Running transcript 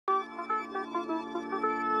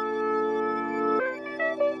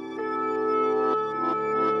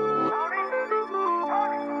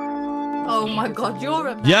Oh my God, you're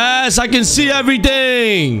a man. Yes, I can see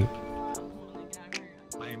everything.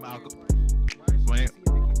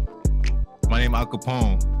 My name Al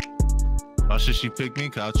Capone. Why should she pick me?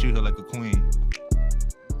 Cause I'll treat her like a queen.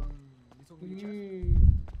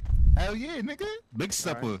 Hell yeah, nigga. Big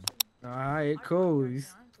stepper. All right, cool.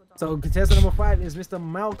 So contestant number 5 is Mr.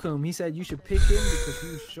 Malcolm. He said you should pick him because he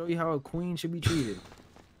will show you how a queen should be treated.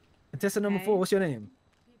 Contestant number 4, what's your name?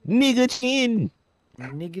 Nigga Chin.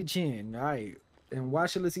 Nigga Chin. All right. And why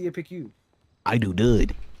should Lucia pick you? I do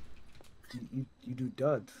dud. You do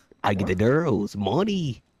duds. I get the girls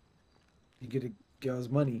money. You get the girls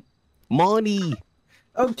money. Money.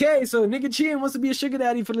 Okay, so Nigga Chin wants to be a sugar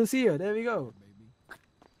daddy for Lucia. There we go.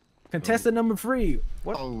 Contestant number 3.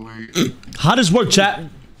 What? How does work, chat?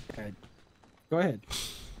 Go ahead.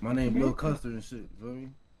 My name Lil Custard and shit. Feel me?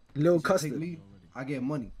 Lil Custard. Me, I get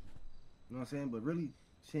money. You know what I'm saying? But really,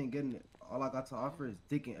 she ain't getting it. All I got to offer is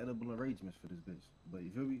dick and edible arrangements for this bitch. But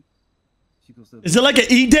you feel me? She can still. Is it like an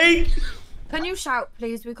E-date? Can you shout,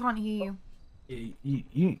 please? We can't hear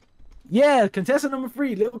you. Yeah, contestant number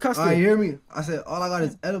 3, Lil Custard. You hear me? I said all I got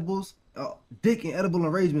is edibles, dick and edible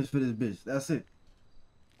arrangements for this bitch. That's it.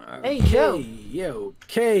 Hey,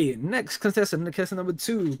 okay. Next contestant number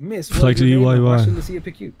 2, Miss. Flex Why should Lucia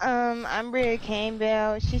pick you? I'm Bria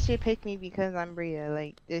Campbell. She should pick me because I'm Bria.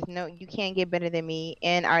 Like, you can't get better than me,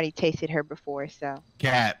 and I already tasted her before, so.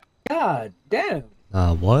 Cap. God damn.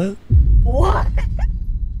 What? What?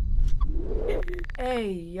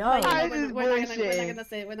 Hey, yo. We're not gonna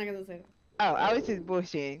say it. Oh, I was just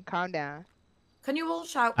bullshitting. Calm down. Can you all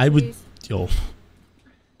shout, I would, please? yo.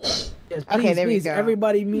 Yes, please, Okay, there we please, go.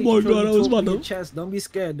 everybody meet. Oh my God, I was about to. Chest. Don't be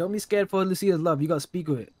scared. Don't be scared for Lucia's love. You gotta speak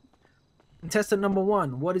with it. Contestant number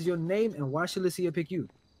 1, what is your name and why should Lucia pick you?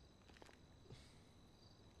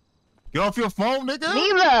 Get off your phone, nigga.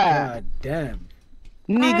 Mila. God damn.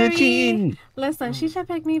 Nigga Chin. Listen, she should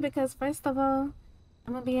pick me because first of all,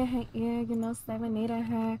 I'm gonna be in her ear, serenading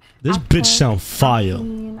her. This bitch sound fire.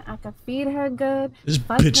 I can feed her good. This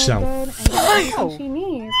fuck bitch her sound good, and everything she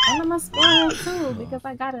needs. And I'm gonna spoil her too because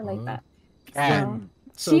I got it like that.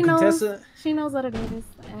 So she knows what it is,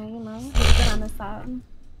 and it's good on the side.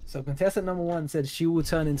 So contestant number 1 said she will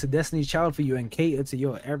turn into Destiny's Child for you and cater to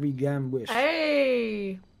your every damn wish.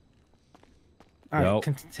 Hey. All right,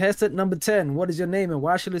 contestant number 10, what is your name and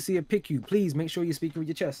why should Lucia pick you? Please make sure you're speaking with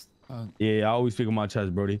your chest. Yeah, I always speak with my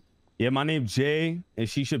chest, Brody. Yeah, my name's Jay, and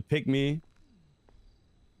she should pick me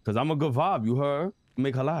because I'm a good vibe. You heard?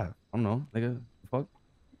 Make her laugh. I don't know, nigga. Fuck.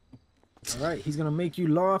 All right, he's gonna make you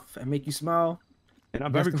laugh and make you smile. And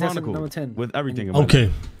I'm very chronicle with everything.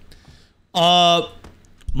 Okay.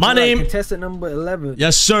 My name. Contestant number 11.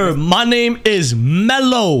 Yes, sir. My name is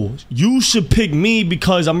Mello. You should pick me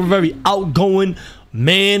because I'm a very outgoing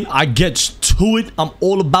man. I get to it. I'm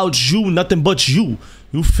all about you, nothing but you.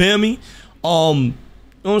 You feel me? You know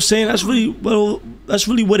what I'm saying? That's really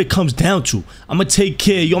what it comes down to. I'm gonna take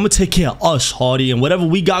care of you. I'm gonna take care of us, Hardy, and whatever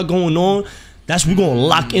we got going on, we gonna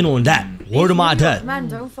lock in on that. Word of my dad. Man,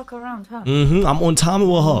 don't fuck around, huh? I'm on time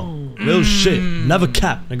with her. Real shit. Never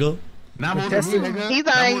cap, nigga. He's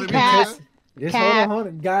on cap. Hold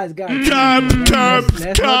on, guys. Cap.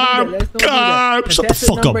 Shut the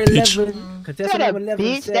fuck up, bitch. Shut up,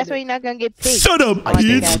 bitch. That's why you're not gonna get picked. Shut up,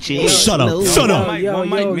 bitch. Shut up. One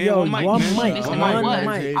mic.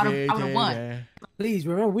 Out of one. Please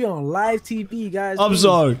remember, we on live TV, guys. I'm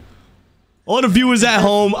sorry. All the viewers at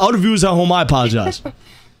home, I apologize.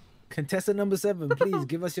 Contestant number 7, please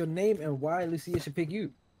give us your name and why Lucia should pick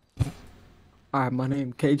you. All right, my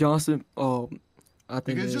name K Johnson. I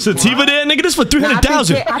think Sativa there, nigga. This for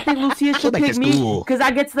 300,000. I think Lucia should pick me because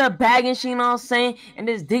I get to the bag and she, you know what I'm saying, and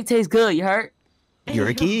this dick tastes good. You heard? You're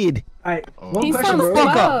a kid. All right, one question, bro.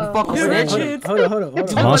 Fuck up. Hold on.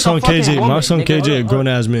 My son KJ, a grown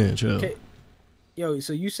ass man. Chill. Okay. Yo,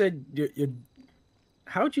 so you said you're.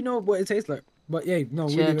 How'd you know what it tastes like? But yeah, no.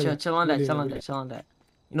 Chill on that.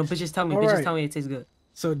 You know, bitches tell me it tastes good.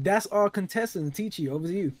 So that's our contestants. Teachy, over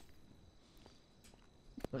to you.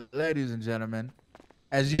 Ladies and gentlemen,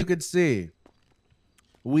 as you can see,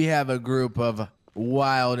 we have a group of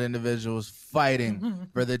wild individuals fighting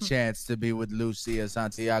for the chance to be with Lucia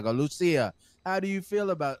Santiago. Lucia, how do you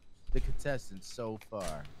feel about the contestants so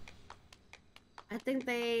far? I think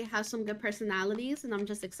they have some good personalities, and I'm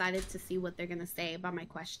just excited to see what they're gonna say about my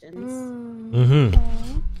questions.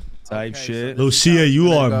 Type shit. Lucia,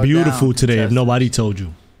 you are beautiful today. If nobody told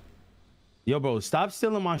you. Yo, bro, stop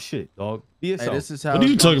stealing my shit, dog. Be yourself. Hey, this is how what are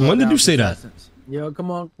you talking? When did you say that? Yo, come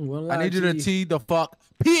on. I need you to tee the fuck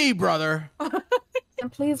P, brother.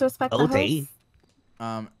 And please respect the host.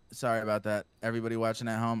 Sorry about that. Everybody watching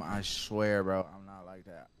at home, I swear, bro, I'm not like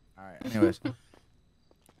that. All right. Anyways,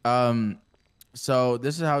 so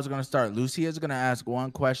this is how it's gonna start. Lucy is gonna ask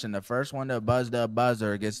one question. The first one to buzz the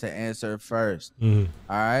buzzer gets to answer first. All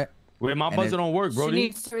right. Wait, my buzzer don't work, bro. She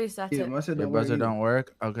needs to reset it. Your buzzer don't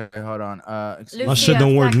work. Okay, hold on. My shit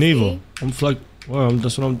don't work neither. I'm like, well,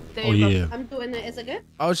 that's what I'm. Oh yeah. I'm doing it. Is it good?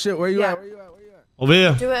 Oh shit, where you at? Where you at? Over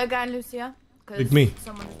here. Do it again, Lucia. Pick me.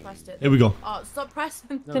 Someone just pressed it. Here we go. Oh, stop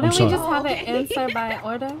pressing. Didn't we just have an answer by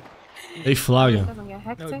order? They flying. Doesn't get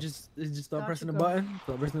hectic. No, just start pressing the button.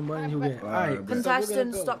 Start pressing the button. You'll get. All right.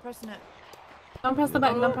 Contestant, stop pressing it. Don't press the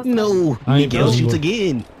button. Don't press the No, Miguel shoots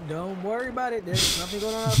again. Don't worry about it. There's nothing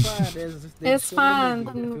going on outside. It's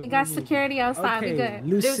fine. We got security outside. We good.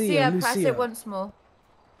 Lucia, press it once more.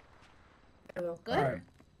 Good. All right.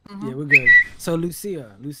 Yeah, we're good. So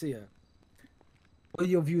Lucia, what are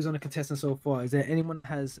your views on the contestants so far? Is there anyone that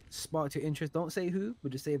has sparked your interest? Don't say who,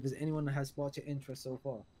 but just say if there's anyone that has sparked your interest so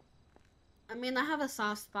far. I mean, I have a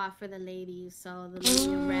soft spot for the ladies, so the lady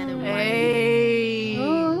in red and white. Hey.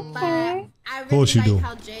 But I really like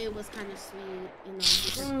how Jay was kind of sweet. You know, he's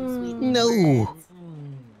just sweet. No.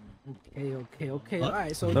 Okay. All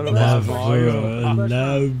right. So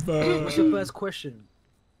what's your first question?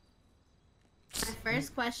 My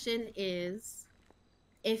first question is,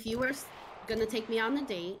 if you were gonna take me on a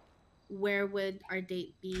date, where would our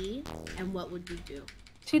date be, and what would we do?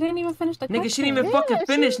 She didn't even finish the question. Nigga, she didn't even fucking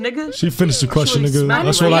finish, nigga. She finished the question, nigga.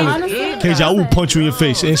 That's all I. KJ, I will punch you in your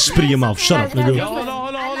face and spit in your mouth. Shut up, nigga. Hold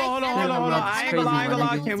on. I ain't gonna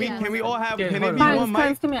lie. Can we all have? Can it be one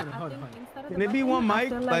mic? Can it be one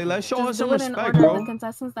mic? Like, let's show her some respect, bro. The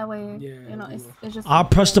contestants that way, you know, it's just. I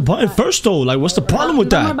pressed the button first though. Like, what's the problem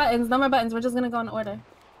with that? No more buttons. We're just gonna go in order.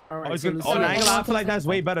 Oh, I ain't gonna lie. I feel like that's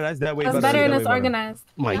way better. That's way better. That's better and it's organized.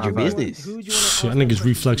 Mind your business. Shit, that nigga's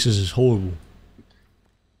reflexes is horrible.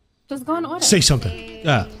 Just go in order. Say something.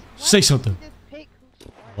 Yeah, say something.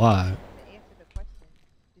 Why?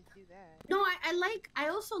 No, I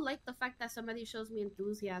also like the fact that somebody shows me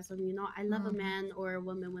enthusiasm. You know, I love a man or a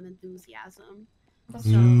woman with enthusiasm.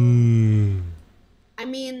 So, I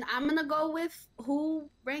mean, I'm gonna go with who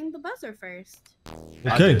rang the buzzer first.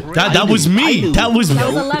 Okay, that was me. That was me. It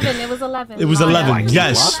was 11. It was 11. It was 11.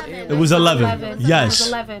 Yes, it was 11. Yes. It was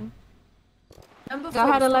 11. Go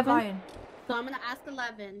ahead, 11. So I'm gonna ask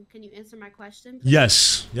 11. Can you answer my question?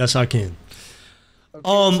 Yes, I can.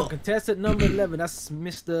 So contestant number 11. That's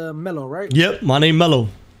Mr. Mello, right? Yep, my name Mello.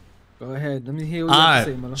 Go ahead. Let me hear what you have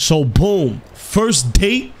to say, Mello. So boom, first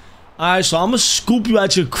date. All right, so I'm gonna scoop you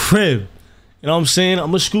at your crib. You know what I'm saying? I'm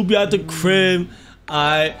gonna scoop you at the crib. All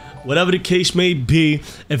right, whatever the case may be.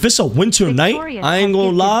 If it's a winter night, I ain't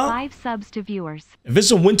gonna lie. 5 subs to viewers. If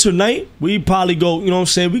it's a winter night, we probably go. You know what I'm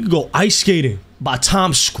saying? We could go ice skating by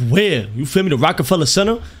Times Square. You feel me? The Rockefeller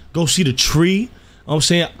Center. Go see the tree. You know what I'm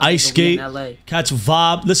saying? Ice skate, catch a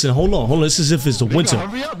vibe. Listen, hold on. This is if it's the winter.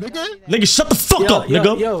 Hurry up, nigga. Nigga, shut the fuck up,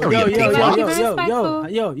 nigga.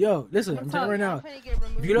 Yo. Listen, I'm telling you right now.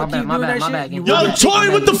 If you don't keep doing that shit, yo, Tori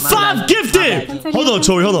with the 5 gifted. Hold on,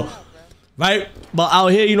 Tori. Hold on. Right? But out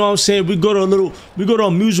here, you know what I'm saying? We go to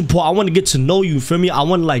amusement park. I want to get to know you, feel me? I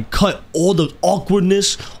want to like cut all the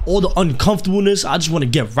awkwardness, all the uncomfortableness. I just want to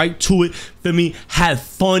get right to it, feel me? Have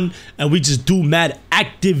fun, and we just do mad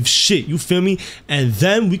active shit, you feel me? And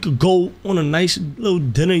then we could go on a nice little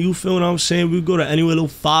dinner, you feel what I'm saying? We go to anywhere, little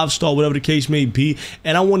 5-star, whatever the case may be.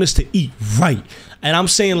 And I want us to eat right. And I'm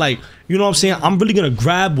saying, like, you know what I'm saying? I'm really going to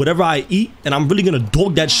grab whatever I eat, and I'm really going to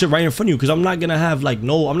dog that shit right in front of you, because I'm not going to have, like, I'm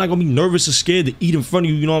not going to be nervous or scared to eat in front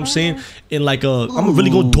of you, you know what I'm saying? And, like, I'm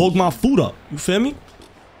really going to dog my food up. You feel me?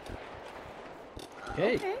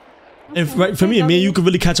 Okay. And right, for me and you can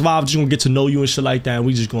really catch a vibe. Just going to get to know you and shit like that, and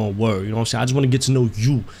we just going to work, you know what I'm saying? I just want to get to know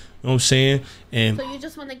you, you know what I'm saying? And so you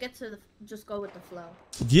just want to get to just go with the flow.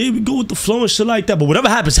 Yeah, we go with the flow and shit like that. But whatever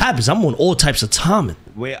happens, happens. I'm on all types of timing.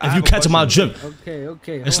 Wait, if you catch my drip.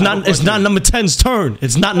 Okay. It's not number 10's turn.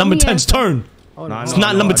 It's not number 10's turn. It's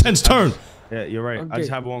not number 10's turn. Yeah, you're right. I just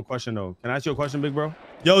have one question though. Can I ask you a question, big bro?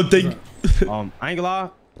 Yo, I ain't gonna lie.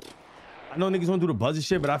 I know niggas want to do the buzzer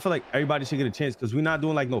shit, but I feel like everybody should get a chance because we're not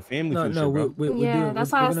doing like no family shit, bro. Yeah, that's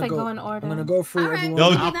why I said go in order. I'm gonna go through everyone.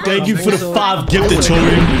 Yo, thank you for the 5 gifted, Tori.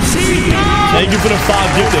 Thank you for the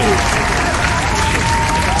 5 gifted.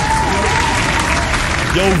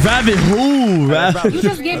 Yo, Rabbit, who? You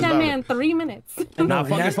just gave that man 3 minutes. Nah,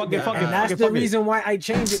 fuck it. That's the reason why I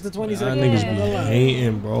changed it to 20 seconds. Niggas be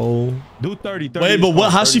hating, bro. Do 30. Wait, but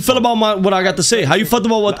what? How she feel about what I got to say? How you felt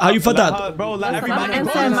about what? How you felt that? Bro, let everybody.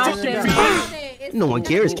 No one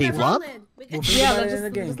cares, K-Flop.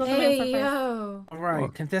 Hey, yo. All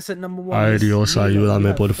right, contestant number 1. Ay, Dios,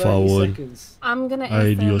 ayúdame, por favor. I'm gonna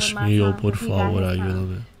Ay, answer Dios with my mío, son, por because he got favor, his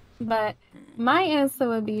ayúdame. But my answer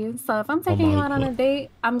would be, so if I'm taking you out on a date,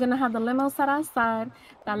 I'm gonna have the limo set outside.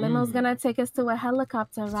 That limo's gonna take us to a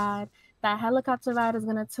helicopter ride. That helicopter ride is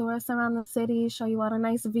gonna tour us around the city, show you all the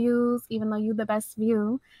nice views, even though you the best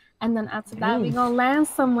view. And then after that, we gonna land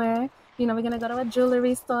somewhere. You know, we're gonna go to a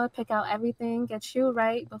jewelry store, pick out everything, get you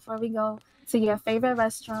right before we go to your favorite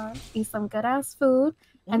restaurant, eat some good ass food,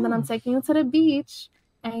 and then I'm taking you to the beach.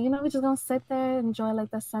 And you know, we're just gonna sit there, enjoy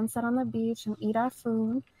like the sunset on the beach, and eat our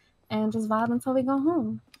food, and just vibe until we go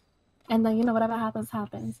home. And then you know, whatever happens,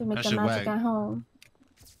 happens. We make the magic at home.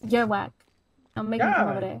 You're whack. I'm making you come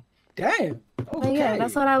over there. Damn. But yeah,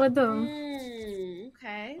 that's what I would do.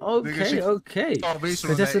 Okay. Okay.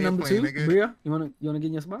 Contestant number 2, Bria, you wanna get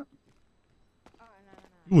in your spot?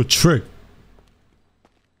 You a trick.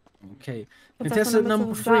 Okay. Contestant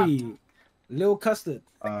number 3, Lil Custard.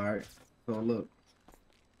 All right. So look,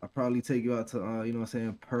 I'll probably take you out to you know what I'm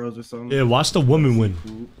saying, Pearls or something. Yeah, watch the woman win.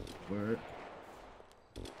 Word.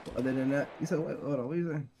 Other than that, you said what? Hold on, what you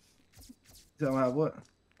saying? You said about what?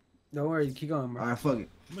 Don't worry, keep going, bro. All right, fuck it.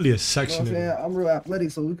 Really a section. You know what I'm saying? I'm real athletic,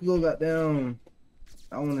 so we could go back down.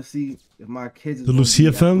 I want to see if my kids is The gonna Lucia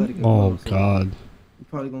be film? athletic as Oh well, so God. We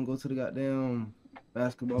probably gonna go to the goddamn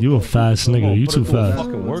basketball. You a court. fast nigga. You too fast.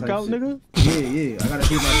 Fucking workout, nigga? Yeah. I gotta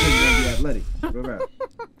see my kids gonna be athletic. Real rap.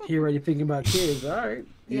 He already thinking about kids. All right.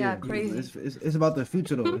 Yeah, crazy. It's about the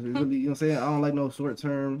future though. It's really, you know what I'm saying? I don't like no short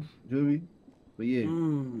term jewelry. But yeah.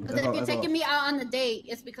 Because if you're taking me out on a date,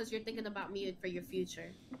 it's because you're thinking about me for your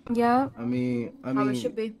future. Yeah. I mean, How it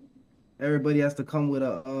should be. everybody has to come with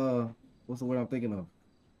a what's the word I'm thinking of?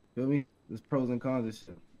 Feel me? There's pros and cons and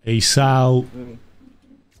shit. Hey, Sal.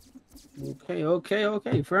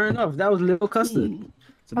 Okay. Fair enough. That was Lil Custard.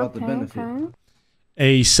 It's about the benefit.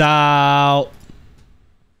 Hey, Sal.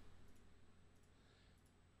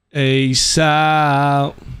 Hey,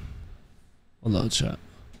 Sal. Hold on, chat.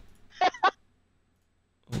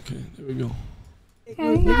 Okay, there we go.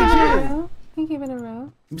 Okay, he keep it real. He keep it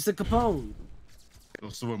real. Mr. Capone.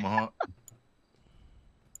 What's the word, my heart?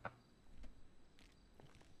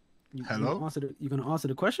 Hello? You gonna answer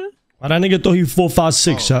the question? Why that nigga thought he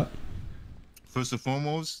 4'5'6", chat? First and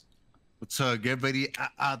foremost, to get ready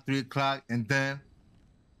at 3 o'clock, and then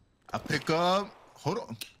I pick her up. Hold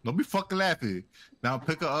on, don't be fucking laughing. Now I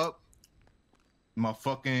pick her up. My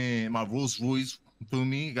Rolls Royce, feel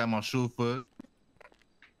me? Got my chauffeur.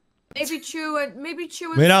 Maybe chew it.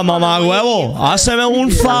 Mira, mamá huevo, hazme un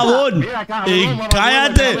favor.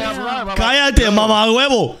 Cállate, mamá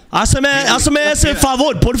huevo. Hazme ese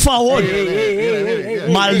favor, por favor.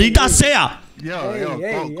 Maldita sea. Yo,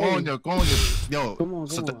 coño. Yo,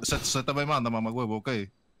 se te manda, mamá huevo, ok.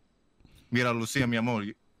 Mira, Lucía, mi amor,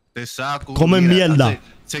 te saco. Come mierda.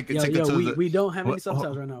 We don't have any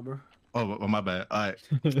subtitles right now, bro. Oh, my bad. All right.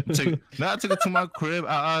 Now I took it to my crib.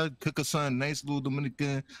 I cook her something nice, little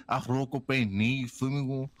Dominican. Arroz com pernil, feel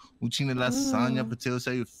me? Uchina lasagna, potato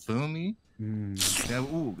salad, you feel me? Yeah,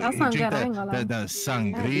 ooh, That sounds good, I ain't gonna lie. that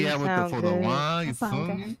sangria with for the wine, you feel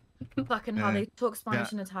me? Fucking how they talk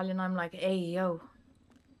Spanish and Italian. I'm like, hey, yo.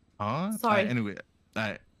 Huh? Sorry. Anyway,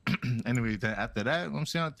 then after that, you know what I'm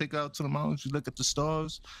saying, I take her out to the mountains, we look at the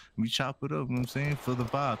stars, we chop it up, you know what I'm saying, for the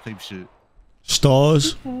vibe type shit.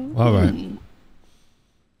 Stars? All right.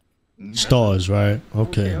 Stars, right?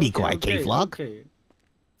 Okay. Be quiet, K-Vlog.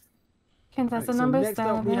 Contestant So number next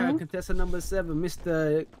up, we have 7. contestant number 7,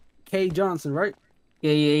 Mr. K. Johnson, right?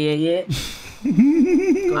 Yeah.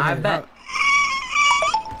 I bet.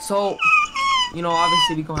 So, you know,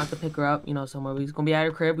 obviously we gonna have to pick her up, you know, somewhere. We're gonna be at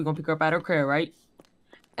her crib. We're gonna pick her up at her crib, right?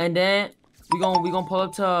 And then we gonna pull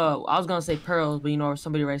up to, I was gonna say Pearls, but you know,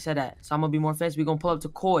 somebody already said that. So I'm gonna be more fancy. We gonna pull up to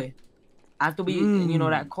Koi. After we, you know,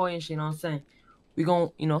 that Koi and shit, you know what I'm saying? We gonna,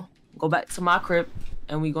 you know, go back to my crib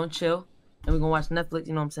and we gonna chill. And we gonna watch Netflix,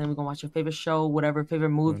 you know what I'm saying? We gonna watch your favorite show, whatever, favorite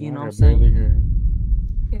movie, you know what I'm saying?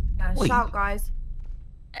 Yeah, shout, guys.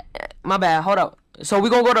 My bad, hold up. So we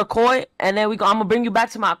gonna go to Koi and then I'm gonna bring you back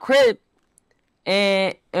to my crib.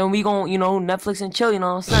 And we gonna, you know, Netflix and chill, you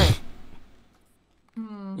know what I'm saying?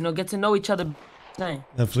 You know, get to know each other.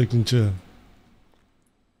 Netflix and chill.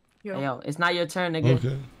 Yo, it's not your turn, nigga.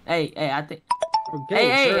 Okay. Hey, I think.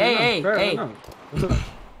 Okay, Hey.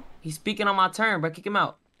 He's speaking on my turn, bro. Kick him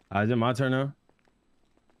out. Is it my turn now?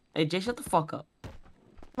 Hey, Jay, shut the fuck up.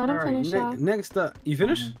 Let him finish off. Next up, you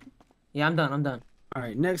finished? Yeah, I'm done. All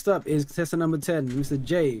right, next up is contestant number 10, Mr.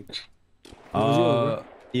 J.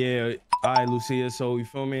 Yeah. All right, Lucia. So you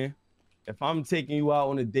feel me? If I'm taking you out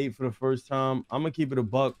on a date for the first time, I'm gonna keep it a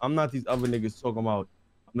buck. I'm not these other niggas talking about,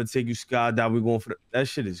 I'm gonna take you skydiving. We're going for that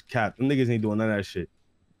shit is capped. Them niggas ain't doing none of that shit.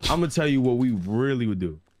 I'm gonna tell you what we really would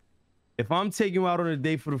do. If I'm taking you out on a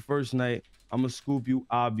date for the first night, I'm gonna scoop you,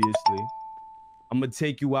 obviously. I'm gonna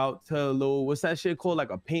take you out to a little, what's that shit called? Like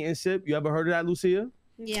a paint and sip. You ever heard of that, Lucia?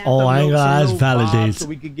 Yeah. Oh, I ain't gonna. That's validates. So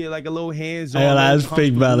we could get like a little hands on. That's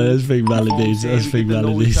fake valid. That's fake validates. That's fake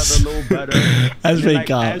validates. That's fake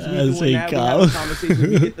cop. That's fake cop.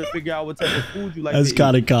 We get to figure out what type of food you like That's to eat.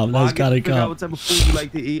 gotta come. That's gotta Figure out come. what type of food you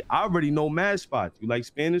like to eat. I already know mad spots. You like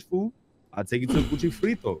Spanish food? I'll take you to Gucci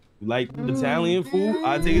Frito. You like Italian food?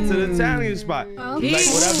 I'll take you to the Italian spot. You like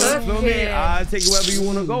whatever, feel me? I'll take you wherever you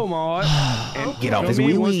want to go, my heart. And Get off his me,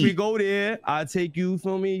 wee once wee. we go there, I'll take you,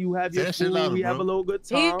 feel me? You have your food, we have a little good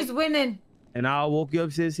time. He's winning. And I'll walk you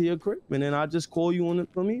upstairs to your crib. And then I'll just call you on it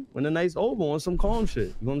for me when the night's over on some calm shit.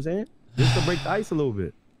 You know what I'm saying? Just to break the ice a little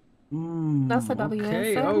bit. That's a W.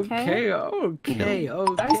 Okay.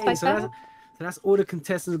 So that's all the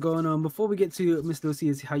contestants going on. Before we get to Miss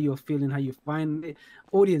Lucy, how you're feeling, how you find it.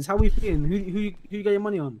 Audience, how we feeling? Who you got your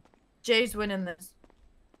money on? Jay's winning this.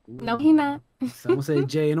 No, he not. Someone say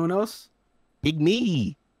Jay. Anyone else? Pick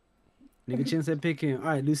me. Nigga Chin said pick him. All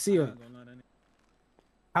right, Lucia.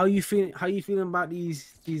 How you feeling? How you feeling about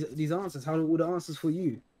these answers? How are all the answers for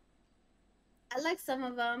you? I like some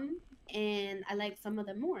of them, and I like some of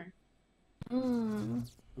them more.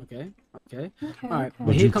 Okay. All right.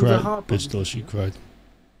 But Here you comes the cried. hard part. Bitch thought she cried.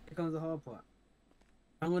 Here comes the hard part.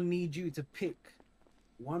 I'm gonna need you to pick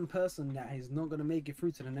one person that is not gonna make it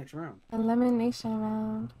through to the next round. Elimination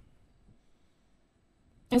round.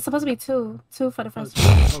 It's supposed to be two for the first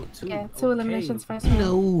round. Two. Yeah, two Okay. eliminations first round.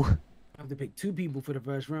 No. I have to pick 2 people for the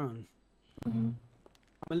first round. I'm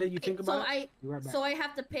gonna let you think So about it. Be right back. I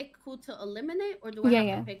have to pick who to eliminate, or do I Yeah, have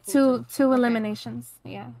yeah. to pick who Two eliminations.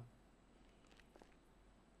 Yeah.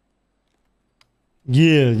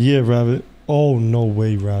 Yeah, Rabbit. Oh, no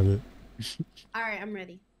way, Rabbit. All right, I'm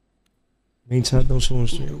ready. Meantime, don't show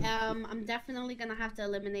him. I'm definitely gonna have to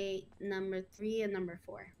eliminate number 3 and number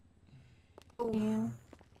 4. Yeah.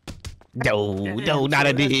 No, not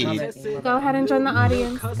a did. Go ahead and join the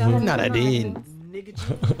audience. Go ahead and Not a join the did.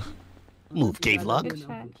 audience. Move,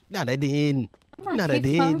 K-Vlog. Not a did. Not a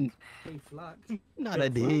did. Not a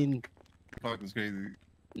did. Fuck is crazy.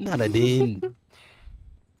 Not a did.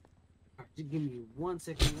 Just give me 1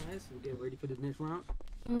 second, guys. We'll get ready for the next round.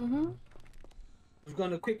 Mm-hmm. We're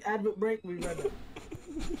going to quick advert break. We'll be right back.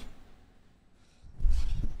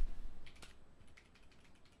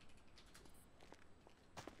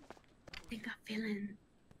 I think I'm feeling.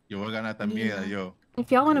 Yo, voy a ganar también, yo. If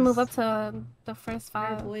y'all want to move up to the first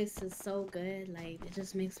Her 5. voice is so good. Like, it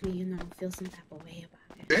just makes me, feel some type of way about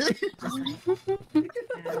it.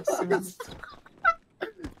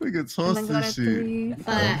 We can toss this shit.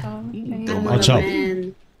 Watch out.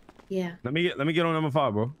 Yeah. Let me get on number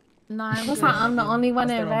 5, bro. What's how I'm the only one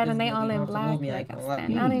in red and they all in black? Like, I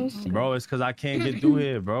stand out and shit. Bro, it's because I can't get through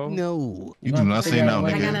here, bro. No. You do not say no,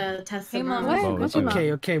 I nigga. gotta test Hey, them Mom, out. what you want?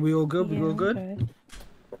 Okay. We all good? We all good?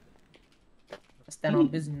 Stand on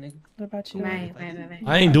business, nigga. What about you? Right.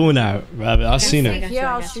 I ain't doing that, Rabbit. I seen it.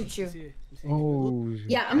 Yeah, I'll shoot you. Oh.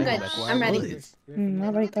 Yeah, I'm good. I'm ready. I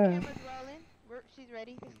like that. She's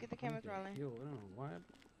ready. Let's get the cameras rolling. Yo, why?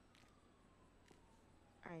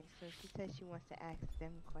 Alright, so she said she wants to ask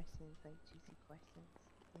them questions, like juicy questions.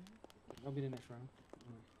 I'll be the next round.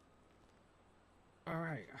 All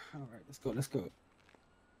right. Let's go.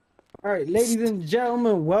 All right, ladies and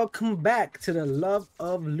gentlemen, welcome back to the Love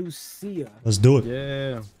of Lucia. Let's do it.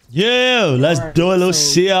 Yeah. Let's do it,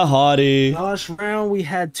 Lucia Hardy. Last round, we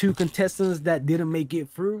had 2 contestants that didn't make it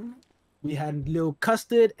through. We had Lil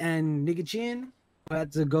Custard and Nigga Chin, who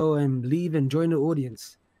had to go and leave and join the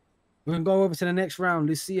audience. We're gonna go over to the next round.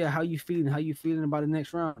 Lucia, how you feeling? How you feeling about the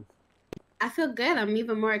next round? I feel good. I'm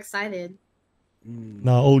even more excited.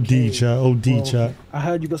 Nah, OD, chat. OD, chat. I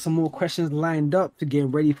heard you got some more questions lined up to get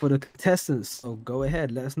ready for the contestants. So go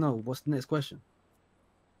ahead, let us know. What's the next question?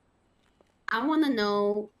 I want to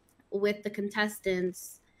know, with the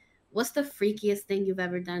contestants, what's the freakiest thing you've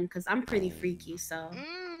ever done? Because I'm pretty freaky, so.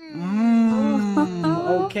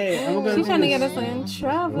 Okay. And we're gonna She's do trying to this. get us in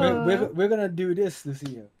trouble. We're gonna do this,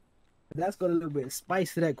 Lucia. That's got a little bit of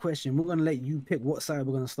spice to that question. We're gonna let you pick what side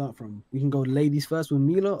we're gonna start from. We can go ladies first with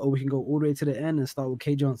Mila, or we can go all the way to the end and start with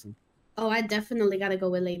K Johnson. Oh, I definitely got to go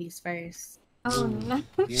with ladies first. Oh, no.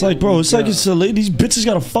 It's like, bro, it's like it's a lady. These bitches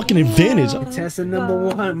got a fucking advantage. Contestant number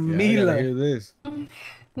 1, Mila. this.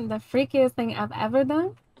 The freakiest thing I've ever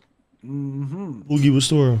done? Boogie, what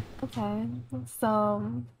story? Okay.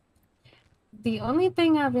 So, the only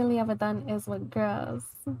thing I've really ever done is with girls.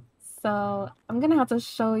 So, I'm going to have to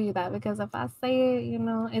show you that because if I say it,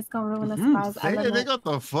 it's going to ruin the surprise Say it, element. nigga, what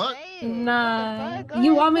the fuck? Nah.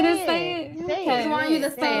 You want me to say it? We want you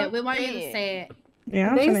to say it. We want you to say it.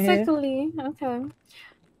 Yeah, basically, okay.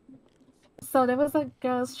 So there was a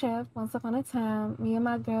girls' trip once upon a time. Me and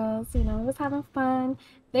my girls, you know, was having fun.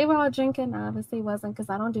 They were all drinking. I obviously wasn't because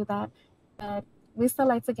I don't do that. But we still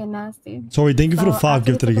like to get nasty. Sorry, thank you for the 5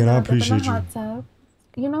 after we gifted took a again. I bath up in the appreciate you. hot tub,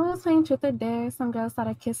 you know, we was playing truth or dare. Some girls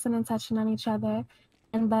started kissing and touching on each other.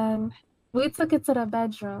 And then we took it to the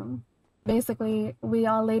bedroom. Basically, we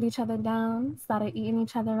all laid each other down, started eating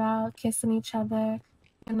each other out, kissing each other,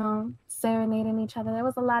 you know, serenading each other. There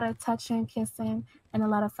was a lot of touching, kissing, and a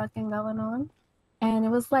lot of fucking going on. And it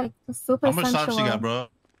was like super How much time sensual. she got, bro?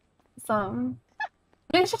 So,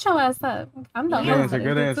 you should show us up. I'm the Good host. answer,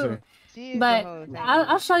 good answer. But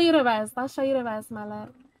I'll show you the rest. I'll show you the rest, my love.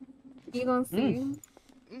 You gonna see.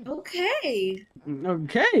 Okay.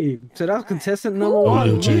 Okay. So that was contestant number Oh, one.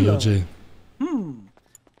 yo, Jay, yo, Welo. Jay.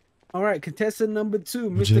 All right, contestant number 2,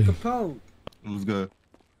 Mr. Capone. It was good.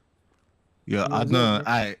 Yeah, I done.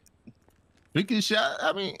 I freaking shit.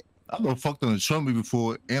 I mean, I done fucked on a trumpet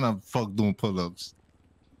before, and I fucked doing pull-ups.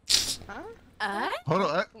 Hold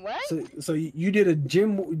on. What? So you did a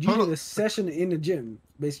gym. You did a session in the gym.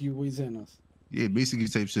 Basically, what you saying us? Yeah, basically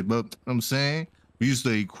type shit. But I'm saying we used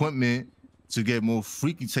the equipment to get more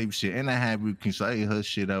freaky type shit, and I had whipped cream, so I ate her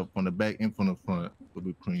shit out from the back and from the front with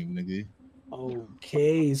whipped cream, nigga.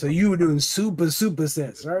 Okay, so you were doing super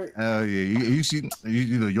sets, right? Hell yeah, you see,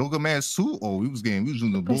 you the yoga mat suit, or we was doing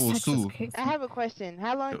the bulls too. I have a question.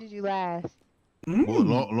 How long did you last?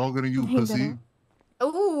 Longer than you, He pussy. didn't.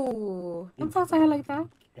 Ooh. Don't talk to her like that.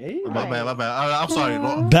 Hey. My bad. I'm sorry.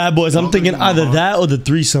 Bad boys, I'm thinking either that or the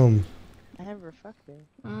threesome. I never fucked her.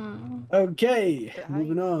 Okay,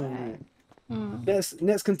 moving on.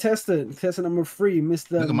 Next contestant number 3,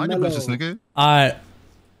 Mr. Nigga, mind your Welo. business, nigga. Alright.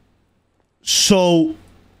 So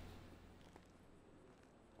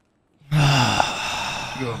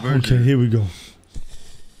okay, here we go.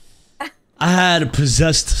 I had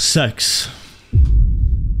possessed sex.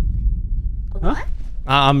 Huh?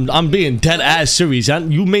 I'm being dead ass serious.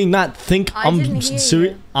 You may not think I didn't hear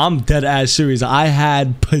serious. you. I'm dead ass serious. I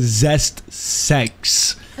had possessed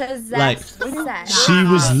sex. Possessed sex. She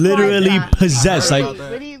was literally possessed. Like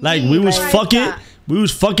Like we was fucking. We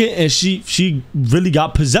was fucking, and she really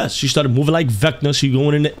got possessed. She started moving like Vecna. She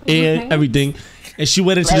going in the air and everything, and she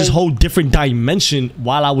went into this whole different dimension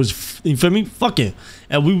while I was, you feel me, fucking,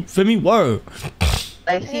 and we, feel me, word.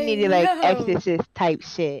 Like she needed like exorcist type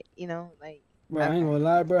shit, you know, like. Bro, I ain't gonna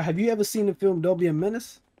lie, bro. Have you ever seen the film Don't Be a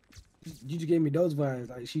Menace? You just gave me those vibes.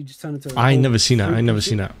 Like she just turned into. I ain't never seen that. I ain't never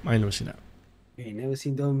seen that. You ain't never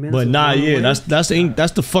seen Don't Be a Menace. But nah, yeah, that's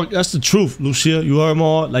the truth, Lucia. You heard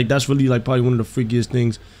more. Like that's really like probably one of the freakiest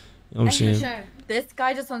things. You know what I'm saying? Sure. This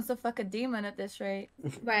guy just wants to fuck a demon at this rate.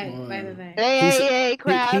 Right. Hey,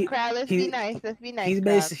 crowd, let's be nice.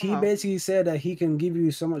 He basically said that he can give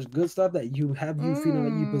you so much good stuff that you feeling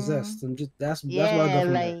like you possessed, and just that's where I go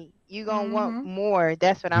from there. You gonna want more.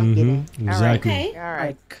 That's what I'm getting. Exactly. All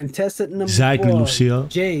right. Contestant number Exactly, 4, Lucia.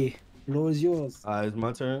 Jay, floor is yours. It's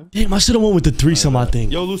my turn. Damn, I should have went with the threesome. I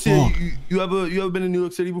think. Yo, Lucia, you ever been in New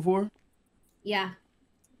York City before? Yeah.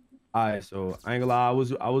 Alright, so I ain't gonna lie,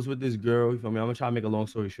 I was with this girl. You feel me? I'm gonna try to make a long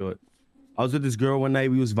story short. I was with this girl one night.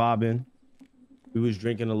 We was vibing. We was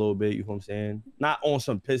drinking a little bit. You know what I'm saying? Not on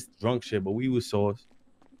some pissed drunk shit, but we was sauce.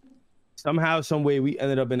 Somehow, some way, we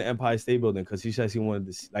ended up in the Empire State Building because she said she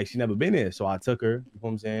wanted to, like, she never been there. So I took her. You know what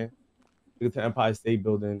I'm saying? Took her to the Empire State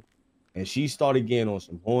Building, and she started getting on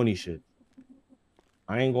some horny shit.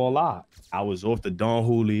 I ain't gonna lie. I was off the Don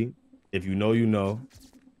Hooli. If you know, you know.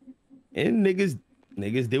 And niggas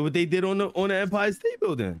did what they did on the Empire State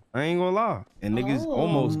Building. I ain't gonna lie. And niggas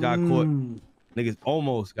almost got caught. Niggas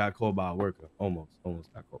almost got caught by a worker. Almost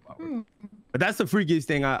got caught by a worker. But that's the freakiest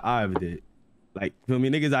thing I ever did. Like, feel me?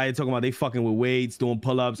 Niggas out here talking about they fucking with weights, doing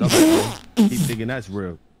pull-ups. I'm like, keep thinking that's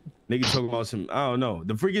real. Niggas talking about some, I don't know.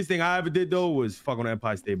 The freakiest thing I ever did though was fuck on the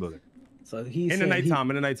Empire State Building. So he in the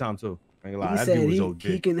nighttime too. I ain't gonna lie. He That said dude was OD.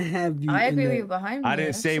 he can have you. I agree with you behind me. I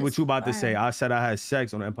didn't say what you about to say. fire. I said I had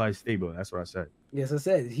sex on the Empire State Building. That's what I said. Yes, I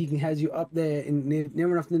said he can have you up there and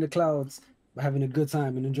near enough in the clouds, but having a good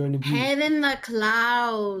time and enjoying the view. Head in the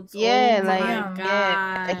clouds. Yeah, oh like my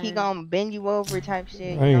yeah, like he God. gonna bend you over type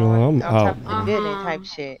shit. I ain't You know, gonna lie, on I'm top out. of the building type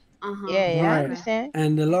shit. Yeah, I Right. understand.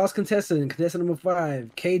 And the last contestant number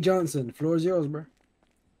 5, K Johnson. Floor is yours, bro.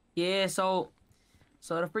 Yeah, so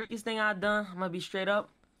the freakiest thing I done, I'm gonna be straight up.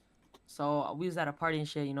 So we was at a party and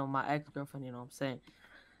shit, you know, my ex-girlfriend, you know what I'm saying.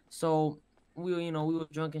 So we were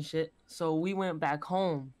drunk and shit. So we went back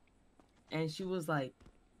home and she was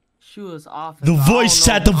off. The voice,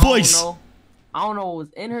 chat, the voice. I don't know what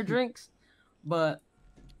was in her drinks, but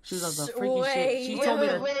she was on some freaky shit. She told me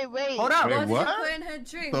to wait. Hold up. Wait, what? Put in her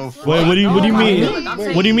drink. Wait, what do you mean?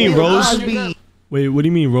 What do you mean, Rose? Wait, what do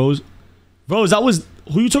you mean, Rose? Rose, that was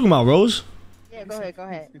who you talking about, Rose? Yeah, go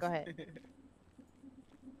ahead.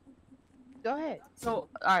 Go ahead. So,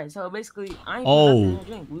 all right. So basically, I ain't Oh. put nothing in the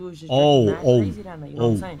drink. We was just drinking mad crazy that night. You know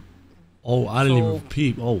what I'm saying? Oh, I didn't even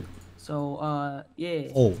peep. Oh. So, yeah.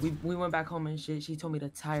 Oh. We went back home and shit. She told me to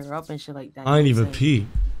tie her up and shit like that. I ain't you know even what I'm saying?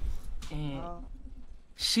 peep. And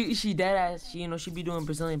she dead ass. She be doing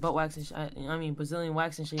Brazilian butt wax and shit. I mean Brazilian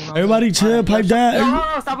wax and shit. You know what I'm Everybody saying? chill, pipe that.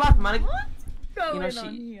 No, stop laughing, man. You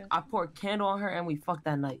know, I poured candle on her and we fucked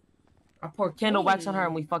that night. I poured candle wax on her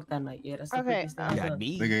and we fucked that night. Yeah, that's the Okay. quickest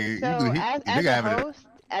thing. So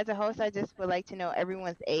as a host, I just would like to know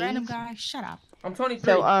everyone's age. Random guy, shut up. I'm 23.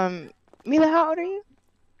 So Mila, how old are you?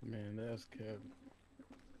 Man, that's Kevin.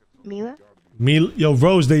 Mila? Yo,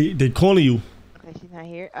 Rose, they calling you. Okay, she's not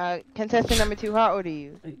here. Contestant number 2, how old are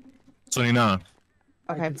you? 29.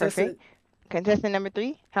 Okay, perfect. Contestant number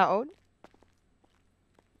 3, how old?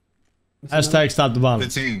 Hashtag stop the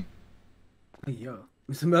violence. 15. Yo,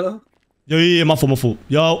 Mr. Mello? Yo, my fault.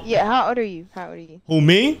 Yo. Yeah, how old are you? Who,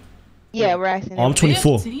 me? Yeah, we're asking. Oh, I'm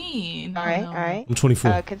 24. 15. All right. I'm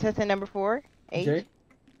 24. Contestant number 4, age. Okay.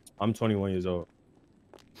 I'm 21 years old.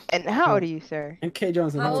 And how old are you, sir? And K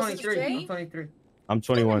Johnson. I'm 23. I'm 23. I'm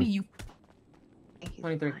 21.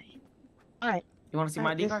 23. All right. You want to see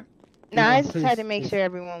my D card? No, I just tried to make sure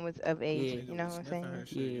everyone was of age. Yeah. You know what I'm saying?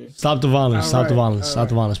 Yeah. Stop the violence. Stop the violence. all Stop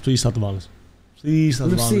the violence. Please stop the violence. Please stop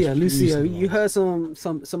the violence. Lucia, you heard some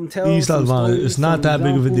tales. Please stop the some violence. stories, It's not some that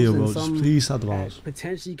big of a deal, examples, bro. and Just some please stop the violence. that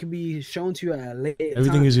potentially can be shown to you at a later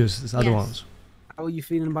Everything time. is yours. Stop the violence. How are you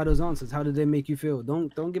feeling about those answers? How did they make you feel?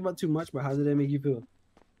 Don't give up too much, but how did they make you feel?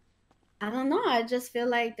 I don't know. I just feel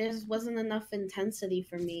like there wasn't enough intensity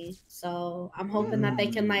for me. So I'm hoping that they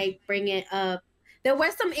can like bring it up. There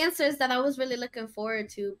were some answers that I was really looking forward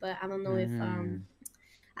to, but I don't know if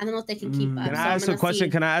I don't know if they can keep up. Can I ask a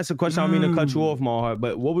question? Can I ask a question? I don't mean to cut you off, my heart,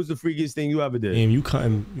 but what was the freakiest thing you ever did? Damn, you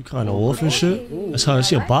kind of off and shit. That's how I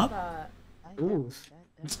see a bop.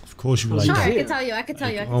 Of course you like Sure, that. I can tell you. I can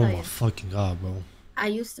tell you. Oh my fucking god, bro. I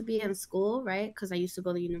used to be in school, right? Because I used to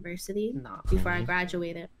go to university before I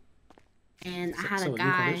graduated. And I had a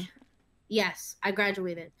guy. Yes, I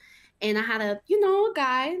graduated. And I had a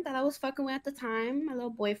guy that I was fucking with at the time, my little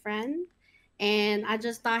boyfriend. And I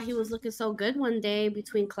just thought he was looking so good one day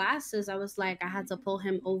between classes. I was like, I had to pull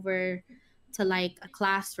him over to like a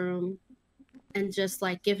classroom and just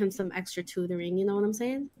like give him some extra tutoring. You know what I'm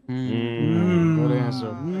saying? Good answer.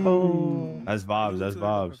 That's vibes. That's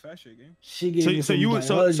vibes. She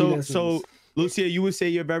gave So Lucia, you would say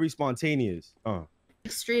you're very spontaneous.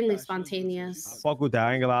 Extremely spontaneous. Fuck with that.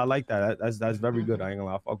 I ain't gonna lie. I like that. That's very good. I ain't gonna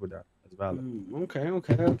lie. I fuck with that. That's valid.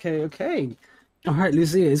 Okay. All right,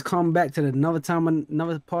 Lucia, it's come back to another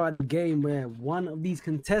part of the game where one of these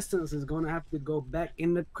contestants is gonna have to go back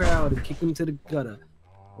in the crowd and kick him to the gutter.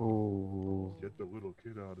 Oh, get the little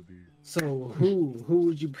kid out of these. So who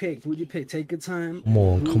would you pick? Who would you pick? Take your time.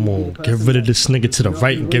 Come on. Get rid of this nigga to the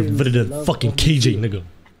right and get rid of the fucking KJ nigga.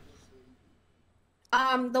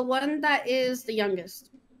 The one that is the youngest.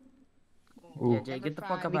 Yeah, Jay, get the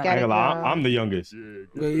fuck up out I ain't gonna lie. I'm the youngest.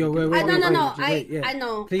 Wait, No. I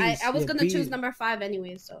know. Please, I was gonna be- choose number 5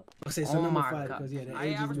 anyway. So. Okay, so Oh number my 5 God. because the I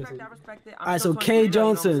age is respect missing. it. I respect it. All right, so K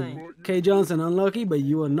Johnson, unlucky, but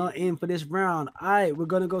you are not in for this round. All right, we're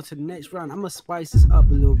gonna go to the next round. I'm gonna spice this up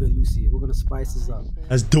a little bit, Lucy. We're gonna spice this up.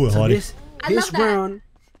 Let's do it, So Hardy.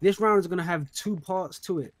 this round is gonna have 2 parts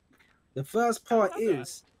to it. The first part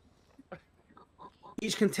is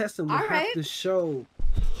each contestant will have to show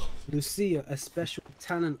Lucia a special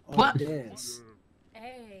talent of theirs.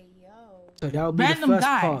 Hey, yo. So that will be Random the first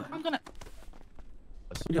guy. part. I'm gonna.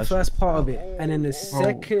 The first part of it, and then the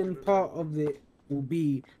second part of it will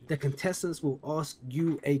be the contestants will ask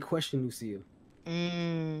you a question, Lucia.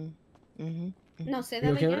 No, say You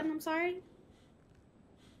that okay with again. I'm sorry.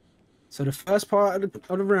 So the first part of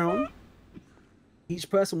the round, each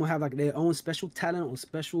person will have like their own special talent or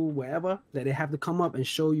special whatever that they have to come up and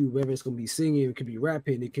show you, whether it's gonna be singing, it could be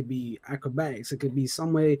rapping, it could be acrobatics, it could be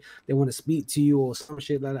some way they want to speak to you or some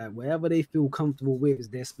shit like that. Whatever they feel comfortable with is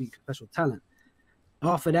their special talent.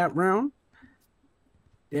 After that round,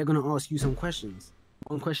 they're gonna ask you some questions,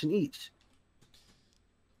 1 question each.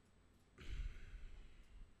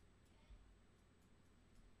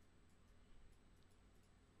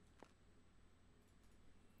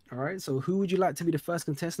 All right, so who would you like to be the first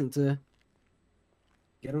contestant to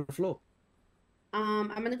get on the floor? I'm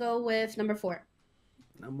gonna go with number 4.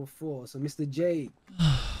 Number 4. So Mr. J.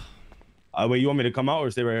 Wait, you want me to come out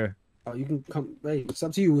or stay right here? Oh, you can come. Hey, it's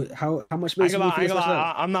up to you. How much I space ain't you gonna need lie, for I this ain't gonna special?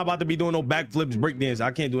 lie. I'm not about to be doing no backflips, breakdance.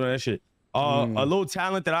 I can't do that shit. A little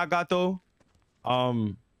talent that I got though. I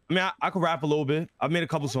I mean, I could rap a little bit. I've made a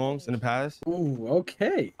couple songs in the past. Ooh,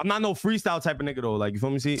 okay. I'm not no freestyle type of nigga though. Like, you feel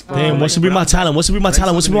me? See? Damn, what should be my talent? What should be my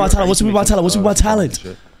talent? What should be my talent? What should be my talent? What should be my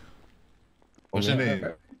talent? What's your name?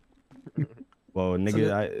 Well,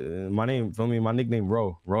 nigga, my name, feel me? My nickname,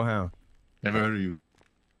 Rohound. Never heard of you.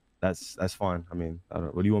 That's fine. I mean, I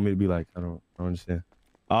don't. What do you want me to be like? I don't understand.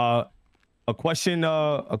 A question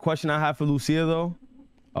I have for Lucia though.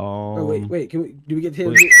 Wait. Do we get to hear a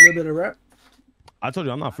little bit of rap? I told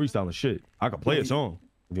you I'm not freestyling shit. I could play a song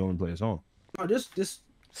if you want me to play a song. No, just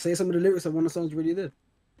say some of the lyrics of one of the songs you already did.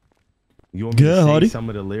 You want me to say some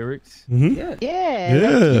of the lyrics? Yeah.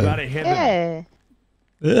 You gotta hit them.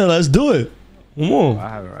 Yeah, let's do it. Come on.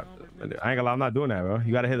 I ain't gonna lie, I'm not doing that, bro.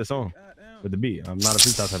 You gotta hit the song with the beat. I'm not a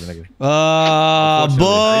freestyle type of nigga.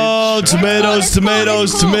 Bull, tomatoes. It's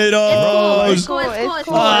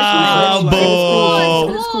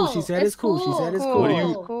cool. She said it's cool. What do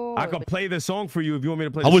you? I could play the song for you if you want me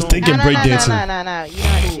to play. I was thinking breakdancing. No. You don't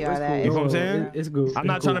have to do all that. You know what I'm saying? It's good. I'm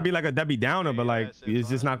not trying to be like a Debbie Downer, but like it's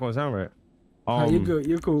just not gonna sound right. You're good.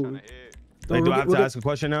 You're cool. Like, do I have to ask a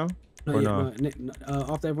question now? Or no?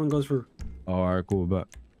 After everyone goes through. Oh, all right, cool. But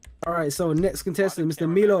all right, so next contestant, Mr.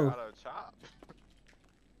 Milo.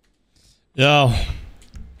 Yo.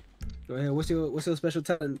 Go ahead. What's your special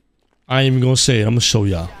talent? I ain't even gonna say it. I'm gonna show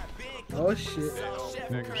y'all. Oh shit.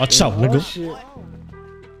 Watch out, nigga. Oh shit.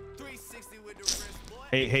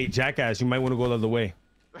 Hey, jackass, you might want to go the other way.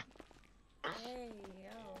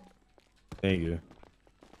 Thank you.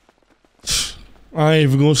 I ain't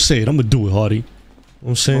even gonna say it. I'm gonna do it, Hardy. You know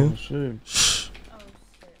what I'm saying?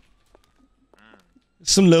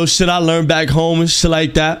 Some little shit I learned back home and shit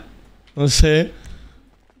like that. You know what I'm saying?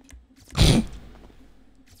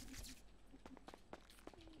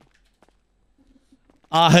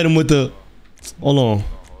 I'll hit him with the... Hold on.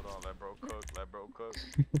 Let bro cook.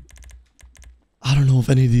 I don't know if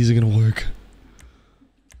any of these are gonna work.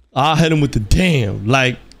 I'll hit him with the damn.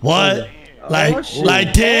 Like, what?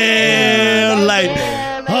 Like damn. Like,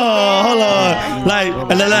 oh, hold on. Like,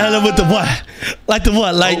 and then I hit him with the what? Like the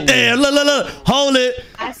what? Like, damn. Look. Hold it.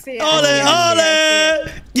 Hold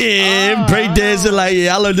it. Yeah, breakdancing. Like,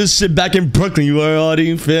 yeah, I learned this shit back in Brooklyn. You heard all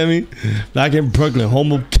these, feel me? Back in Brooklyn,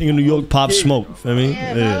 home of King of New York, Pop Smoke. Feel me?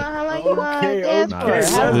 Yeah.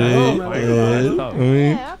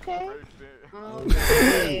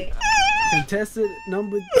 Okay. Contestant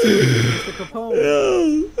number 2, Mr.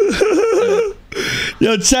 Capone.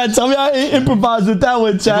 Yo, Chad, tell me I ain't improvised with that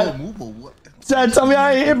one, Chad. Chad, tell me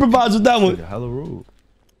I ain't improvised with that one. Hella rude.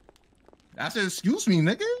 I said, excuse me,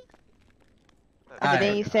 nigga. But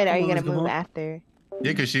then you said, are you gonna move after?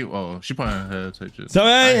 Yeah, cause she put on her type shit. Tell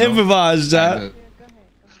me I ain't improvised, Chad.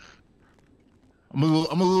 I'm a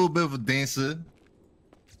little bit of a dancer.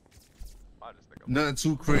 Nothing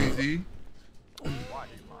too crazy.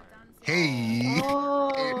 Hey.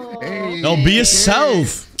 No, be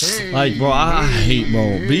yourself. Like, bro, I hate,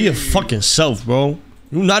 bro. Be your fucking self, bro.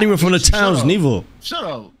 You're not even from the towns, neither. Shut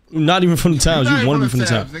up. You're not even from the towns. You want to be from the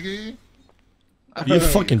towns. Nigga. Be your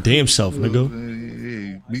fucking damn self, nigga.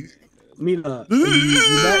 Mila,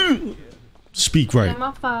 you back? Speak right. Yeah,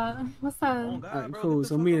 my fault. What's up? Alright, cool.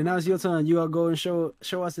 So Mila, now it's your turn. You gotta go and show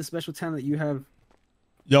us the special talent you have.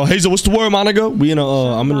 Yo, Hazel, what's the word, my nigga? We in a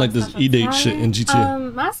I'm in like this E-date shit in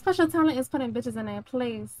GTA. My special talent is putting bitches in their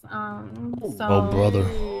place. So Oh, brother.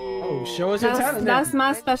 Oh, show us your talent. That's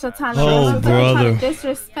my special talent. Oh, brother.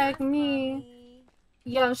 Disrespect me.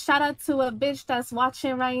 Yo, shout out to a bitch that's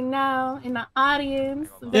watching right now in the audience.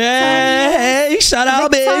 Hey, shout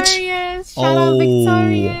out, bitch. Shout out,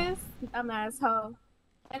 Victorious. I'm an asshole.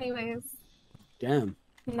 Anyways. Damn.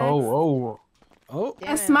 Next. Oh.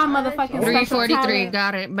 That's my motherfucking 343.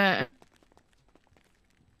 Got it, but.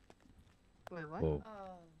 Wait, what?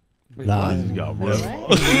 Nah.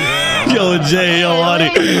 Yo, Jay, yo, honey.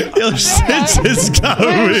 Yo, shit just got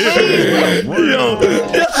real.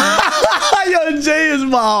 Yo, Jay is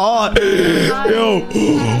my heart. Yo.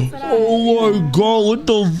 Oh my God, what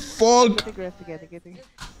the fuck?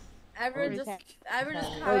 Everyone just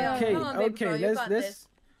Okay, let's.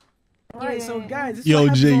 All right, so guys, Yo,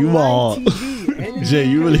 Jay, you are. Jay,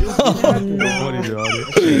 you really are.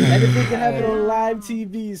 Anything can happen on live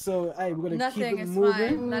TV, so hey, we're gonna keep it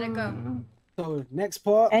moving. Fine. Let it go. So next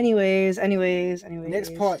part. Anyways.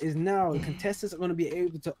 Next part is now contestants are gonna be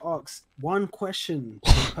able to ask one question.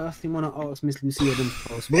 I personally wanna ask Miss Lucia them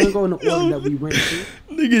first. We're gonna go in the order that we went to.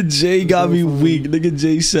 Nigga Jay got me weak. Nigga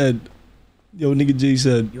Jay said, You ain't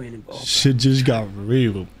involved. shit just got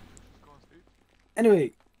real.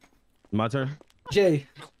 Anyway. My turn. Jay.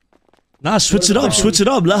 Nah, switch it up. Switch it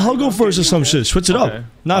up. Let her go first or some shit. Switch it up.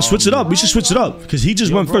 Nah, switch it up. We should switch it up because he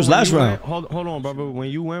just went first last round. Hold on, brother. When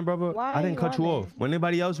you went, brother, I didn't cut you off. When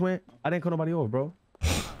anybody else went, I didn't cut nobody off, bro.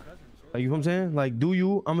 Like, you know what I'm saying? Like, do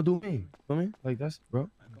you? I'm gonna do me. You know what I mean? Like, that's, bro.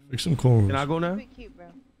 Fix some cornrows. Can I go now?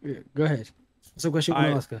 Yeah, go ahead. What's the question you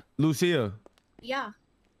want to ask her? Lucia. Yeah.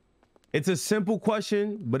 It's a simple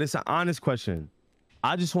question, but it's an honest question.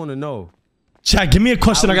 I just want to know. Chat, give me a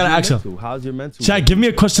question I gotta ask her. How's your mental? Chat, give me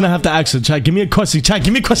a question I have to ask her. Chat, give me a question. Chat,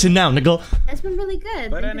 give me a question now, nigga. It's been really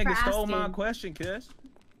good. But that Thank you nigga for stole my asking. question, kiss.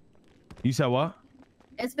 You said what?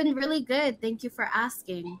 It's been really good. Thank you for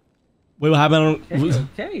asking. Wait, what happened?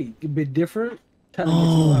 Okay, a bit different. Kind of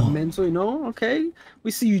gets more mental, you know? Okay.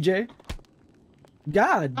 We see you, Jay.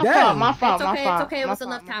 God damn. My fault. It's okay. It's okay. It was a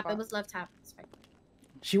left tap. It was left tap. It's fine.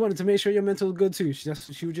 She wanted to make sure your mental was good too. She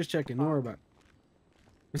was just checking. Don't worry about it.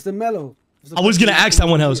 Mr. Mello. I was gonna ask that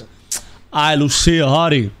one else. Alright, Lucia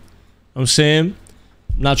Hardy. I'm saying,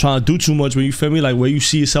 I'm not trying to do too much, but you feel me? Like, where you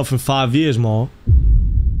see yourself in 5 years, ma?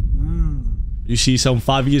 You see yourself in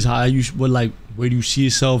 5 years? How you? What, like, where do you see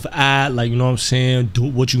yourself at? Like, you know what I'm saying? Do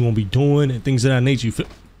what you gonna be doing and things of that nature. You feel?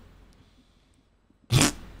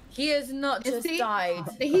 He has not just died.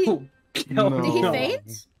 Did he? No. Did he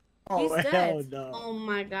faint? He's dead. Oh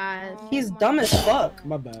my god. He's dumb as fuck.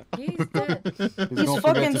 My bad. He's dead. He's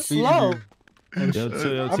fucking slow. Yo,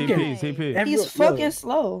 TP. He's fucking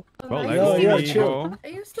slow. Bro, like, chill. Are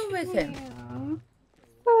you still with him?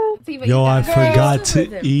 Yo, I forgot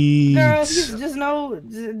to eat. Girl, just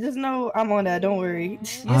know I'm on that. Don't worry.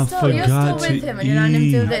 You're still with him and you're not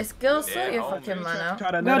even do this. Girl, sort your fucking man out.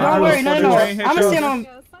 No, don't worry. No. I'm gonna stand on.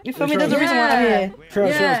 You feel me? There's a reason why I'm here.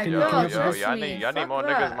 Yo, y'all need more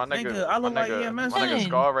niggas. My nigga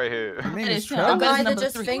Scar right here. The guy that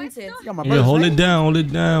just fainted. Yeah, hold it down,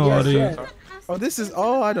 Hardy. Oh, this is.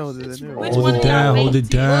 Oh, I know. Hold it down, hold it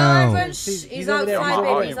down. He's outside,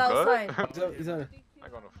 baby. He's outside.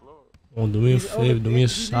 Oh, do me a favor, do me a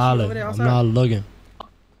solid. I'm not looking.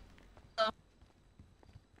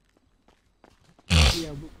 I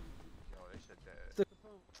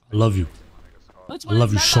love you. I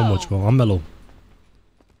love you so much, bro. I'm mellow.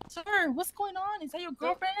 Sir, what's going on? Is that your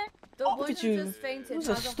girlfriend? Look at you. Who's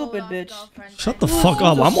a stupid bitch? Shut the fuck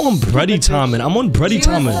up. I'm on bready timing. Oh,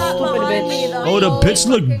 the bitch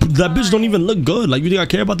look. That bitch don't even look good. Like, you think I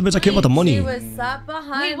care about the bitch? I care about the money. She was sat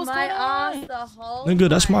behind my ass the whole Nigga,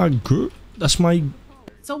 that's my girl. That's my.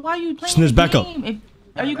 So why are you playing Sniz the back up. game?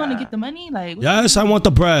 Are you gonna get the money? Like, Yes, I want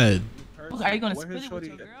the bread. are you gonna split it with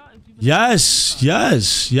your girl? Yes.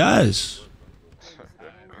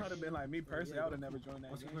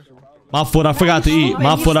 My fault, I forgot to eat.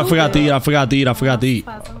 I forgot to eat.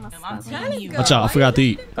 Watch out, I forgot to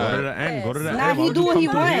eat. Go to the end. Nah, he do what he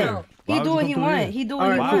want. He do what he want.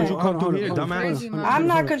 I'm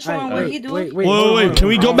not controlling what he do. Wait. Can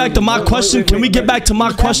we go back to my question? Can we get back to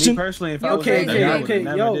my question? Okay.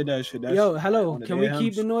 Yo, hello. Can we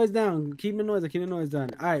keep the noise down? Keep the noise down.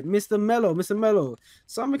 All right, Mr. Mello.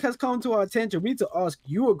 Something has come to our attention. We need to ask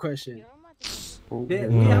you a question. We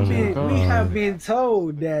have been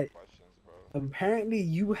told that apparently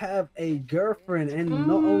you have a girlfriend, and not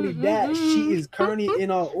only that, she is currently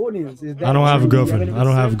in our audience. Is that I don't have a girlfriend.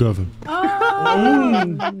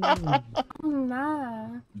 Nah.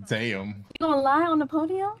 Damn. You gonna lie on the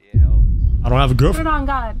podium? I don't have a Put girlfriend. it on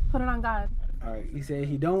God. Put it on God. All right, he said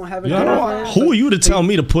he don't have a Yeah, girlfriend. who are you to tell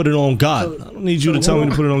me to put it on God? I don't need you to tell me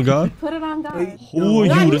to put it on God. Put it on God. Who are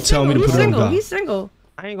you to tell me to put it on God? He's single.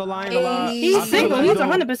 I ain't gonna lie. He's single. He's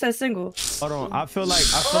 100% single. Hold on. I feel like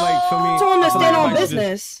for me. Told him to stand on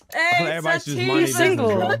business. Everybody should just mind He's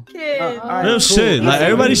single. Real shit. Like,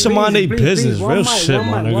 everybody should mind their business. Real shit,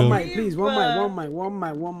 my nigga.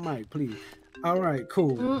 One mic, please. All right,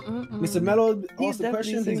 cool. Mr. Mello asked the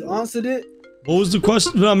question. He's answered it. What was the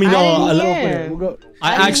question? I mean,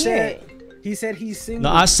 I asked. He said he's single.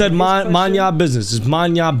 No, I said mind y'all business. It's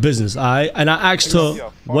mind y'all business. All right, and I asked her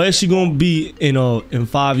where's she gonna be in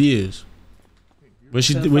 5 years. Where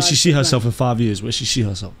she see herself in 5 years? Where she see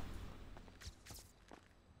herself?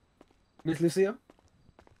 Miss Lucia.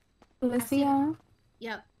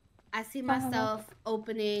 Yep. I see myself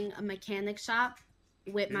opening a mechanic shop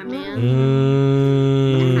with my man.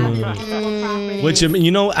 Which,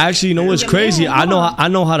 you know, actually, you know what's crazy? I know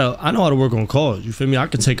how to work on cars. You feel me? I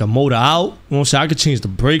could take a motor out. You know what I'm saying? I could change the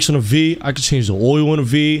brakes on a V. I could change the oil on a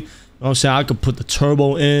V. You know what I'm saying? I could put the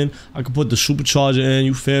turbo in. I could put the supercharger in.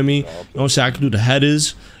 You feel me? You know what I'm saying? I could do the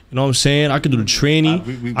headers. You know what I'm saying? I could do the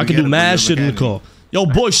tranny. I could do mad shit in the car. Yo,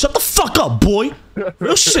 boy, shut the fuck up, boy.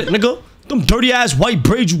 Real shit, nigga. Them dirty ass white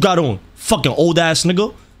braids you got on. Fucking old ass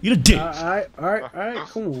nigga. You the dick. All right,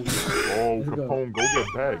 cool. Oh, Capone, go get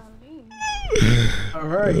back. All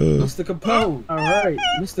right, Mr. Capone. All right,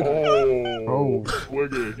 Mr. Capone. Oh,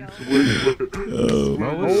 swigger. Swigger.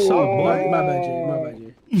 My bad, Jay. My bad,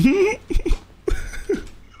 Jay.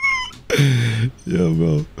 Yo,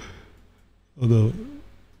 bro. Hold on.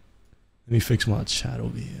 Let me fix my chat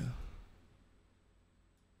over here.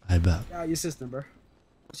 I bet. Yeah, your system, bro.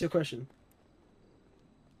 What's your question?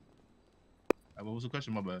 What was the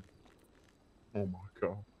question? My bad. Oh my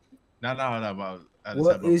god. Nah.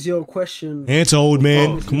 What is your question? Answer, old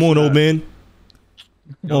man. Come on, old man.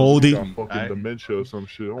 Come on, oldie. Got fucking dementia or some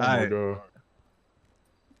shit. Oh my god.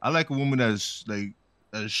 I like a woman that's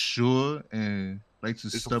sure and likes to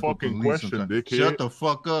It's a step up fucking and lead question, sometimes. dickhead. Shut the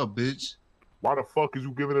fuck up, bitch. Why the fuck is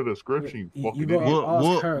you giving it a description? You Fucking gotta idiot.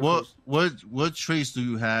 ask her first. What traits do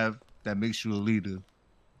you have that makes you a leader?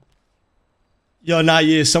 Yo, nah,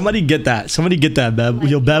 yeah. Somebody get that. Somebody get that, bad.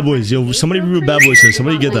 Yo, bad boys. Yo, somebody real bad boys here.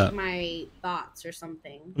 Somebody get that. My thoughts or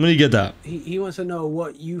something. Somebody get that. He wants to know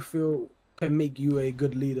what you feel can make you a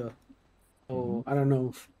good leader. Oh, I don't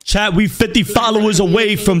know. Chat, we 50 followers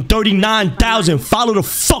away from 39,000. Follow the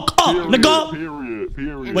fuck up, nigga.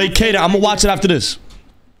 Period. Wait, Kaden, I'm gonna watch it after this.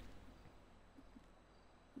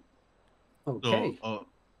 Okay.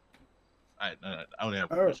 I don't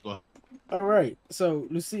have Alright. Go ahead. All right. So,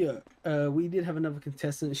 Lucia, we did have another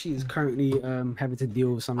contestant. She is currently having to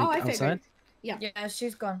deal with something I outside. figured. Yeah,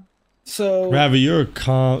 she's gone. So, Ravi, you're a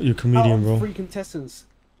comedian, out of bro. 3 contestants,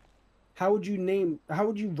 how would you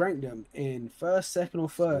rank them in first, second, or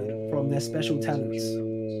third from their special talents?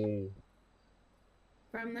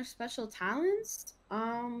 From their special talents?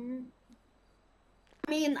 I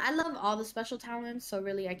mean, I love all the special talents, so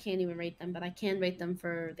really I can't even rate them, but I can rate them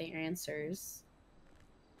for their answers.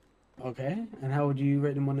 Okay. And how would you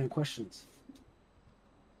rate them on their questions?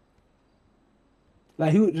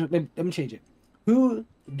 Like, who? Let me change it. Who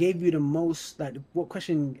gave you the most? Like, what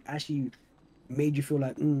question actually made you feel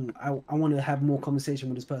like, I want to have more conversation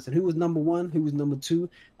with this person? Who was number 1? Who was number 2?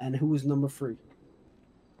 And who was number 3?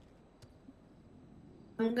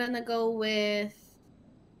 I'm gonna go with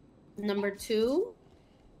number 2,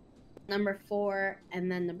 number 4,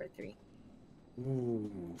 and then number 3.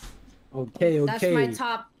 Okay. That's my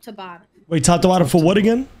top to bottom. Wait, top to bottom for what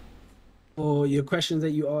again? For your questions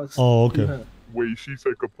that you asked. Oh, okay. Wait, she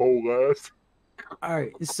said Capone last. All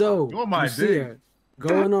right. So, You're my Lucia, dick.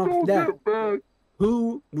 going off that,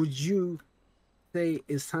 who would you say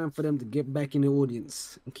it's time for them to get back in the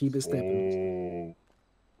audience and keep it stepping?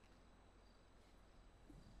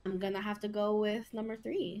 I'm gonna have to go with number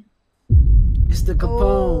 3. Mr.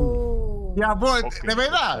 Capone. Yeah, boy, de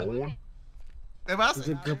verdad.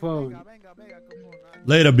 Mr. Capone.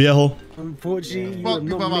 Later, viejo. Unfortunately, you Fuck were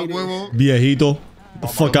you, mama nominated. huevo. Viejito. Get the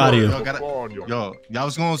fuck out of here. Yo, I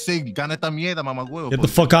was gonna say, gana esta mierda, mama huevo. Get the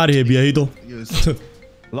fuck out of here, viejito.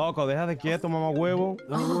 Loco, déjate quieto, mamá huevo.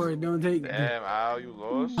 Don't worry, don't take. Damn, Al, you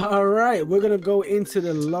lost. All right, we're gonna go into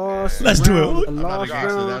the last. Let's do round, it. The last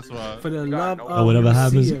round for the love Oh, whatever of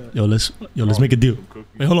happens. Lucia. Yo, let's make a deal.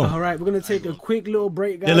 Wait, hold on. All right, we're gonna take a quick little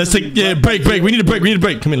break, guys. Yeah, let's take break. We need a break.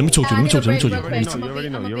 Come here, let me talk to you. You already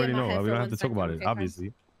know. We don't have to talk about it,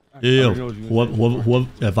 obviously. Yeah, whoever,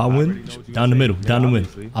 if I win, down the middle.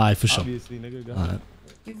 All right, for sure. All right.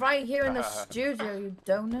 You're right here in the studio, you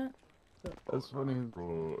donut. That's funny.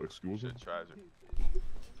 Excuse me.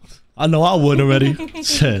 I know I won already.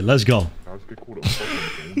 Shit, let's go. I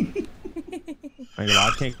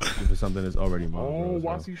can't do for something that's already mine. Oh,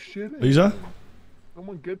 why is he shitting? What you say?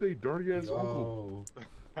 Someone get their dirty ass uncle.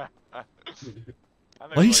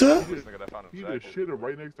 What he said? He just shitter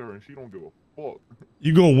right next to her and she don't give a fuck.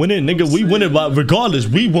 You gonna win it, nigga. We win it, but regardless,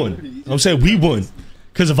 we won. I'm saying we won.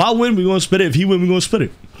 Cause if I win, we gonna spit it. If he win, we gonna spit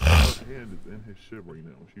it. Her hand is in his shit right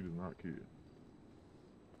now. She does not care.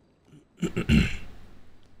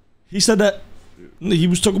 He said that he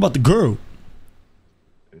was talking about the girl.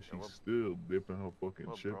 And she's still dipping her fucking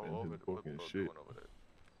chip in his fucking shit.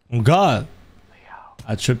 Oh God,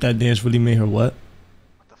 I tripped. That dance really made her what?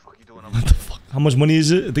 What the fuck? How much money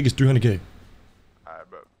is it? I think it's 300K. Alright,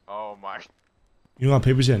 bro. Oh my. You don't got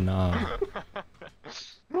papers yet? Nah.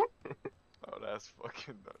 Oh, that's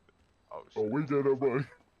fucking nuts. Oh shit. Oh, we get that money.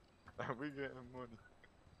 We getting money.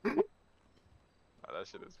 Oh, that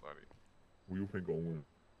shit is funny. Who you think gonna win?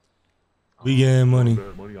 We getting money.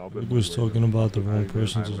 I'll We bet was money talking right about the now. wrong I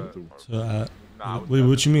person bet to too. wait,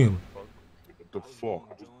 what you mean? What the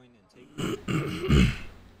fuck?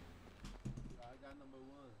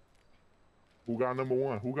 Who got number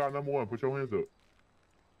one? Who got number one? Put your hands up.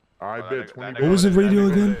 I bet 20 bands. What was the radio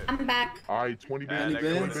again? I'm back. All right, 20 bands.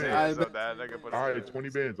 20 bands. All right, 20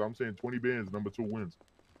 bands. I'm saying 20 bands. Number 2 wins.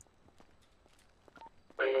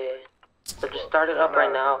 Start it up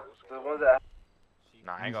right now.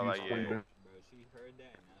 Nah, I ain't gonna lie, yeah.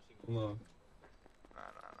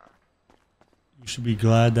 You should be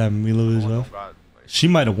glad that Mila is off. She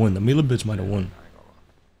might have won. The Mila bitch might have won.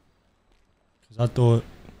 Cause I thought.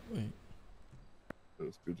 Wait.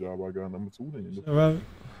 That's a good job. I got number 2 then. Right.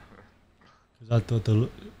 Cause I thought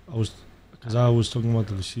Cause I was talking about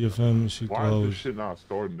the Lucia fam. She Why thought I is was. this shit not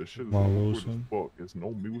starting? This shit is My awkward Rose as fam. fuck. It's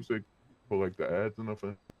no music for like the ads and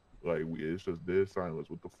nothing. Like it's just dead silence.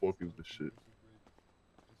 What the fuck is this shit?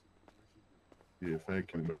 Yeah,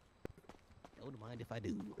 thank you. Don't mind if I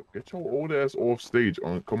do. Get your old ass off stage.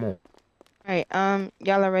 Come on. Alright,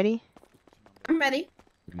 y'all are ready? I'm ready.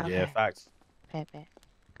 Yeah, facts. Bet.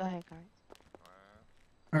 Go ahead, guys.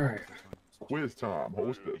 All right. Quiz time,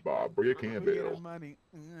 hosted by Bria Campbell. All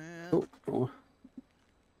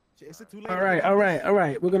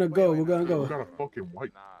right. We're gonna go. We got a fucking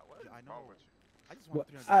white. All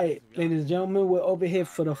right, ladies and gentlemen, we're over here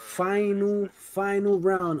for the final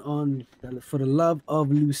round for the love of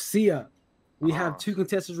Lucia. We have 2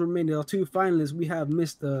 contestants remaining. There are 2 finalists. We have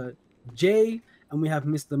Mr. J and we have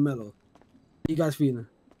Mr. Mello. How you guys feeling?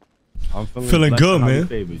 I'm Feeling good, man.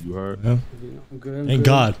 Favored, you heard? Yeah. I'm good. Thank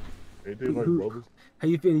God. Ain't they like brothers? How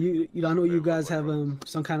you feeling? You I know you guys have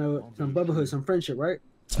some brotherhood, some friendship, right?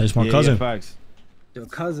 That's my cousin. Yeah, facts. Your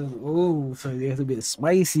cousin. Oh, so there's a bit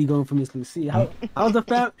spicy going for Miss Lucia. How's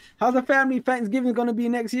the family Thanksgiving gonna be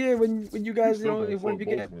next year when you guys when you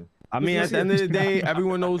get? I mean, at the end of the day,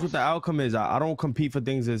 everyone knows what the outcome is. I don't compete for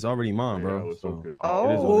things that's already mine, bro. So,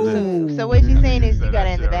 So what you saying is you got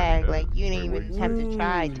it in the bag, like you didn't even have to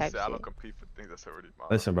try type shit. I don't compete for things that's already mine.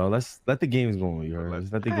 Listen, bro, let's let the games go on. You heard?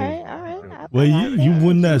 Let's let the games go. Well, you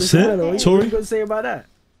wouldn't that set, What Tori? you gonna say about that?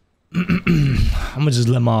 I'm gonna just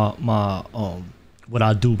let my what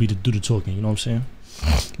I do do the talking. You know what I'm saying?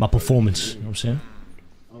 My performance. You know what I'm saying?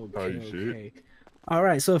 Okay. All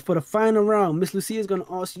right. So for the final round, Miss Lucia is gonna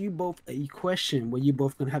ask you both a question where you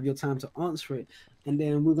both gonna have your time to answer it, and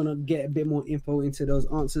then we're gonna get a bit more info into those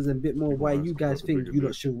answers and a bit more why you guys think you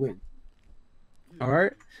lot should win. All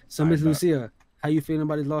right. So Miss Lucia, how you feeling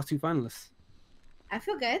about these last 2 finalists? I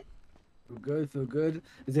feel good. Feel good.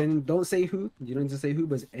 Is then don't say who. You don't need to say who,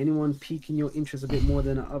 but is anyone piquing your interest a bit more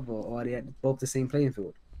than the other, or are they at both the same playing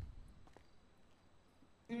field?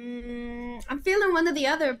 I'm feeling one or the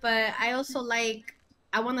other, but I also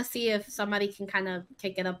I want to see if somebody can kind of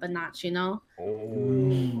kick it up a notch, you know? I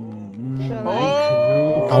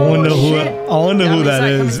wonder who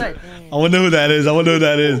that is. I wonder who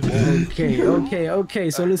that is. Okay.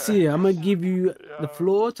 So let's see. I'm gonna give you the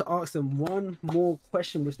floor to ask them one more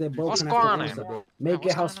question, which they're both gonna have to answer. Make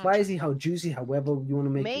it how spicy, how juicy, however you want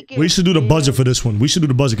to make it. We should do the buzzer for this one. We should do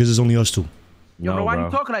the buzzer because it's only us 2. Yo, bro, why you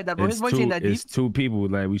talking like that, bro? His voice ain't that deep. It's 2 people.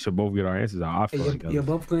 Like we should both get our answers out. I feel like You're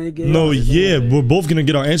both gonna get. No, yeah, we're both gonna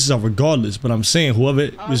get our answers out regardless. But I'm saying whoever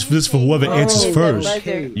is this for whoever answers first.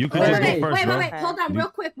 You could just go first, bro. Wait. Hold on, real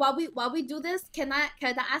quick. While we do this, can I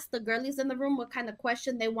ask the girlies in the room what kind of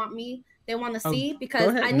question they want to see?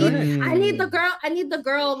 Because I need the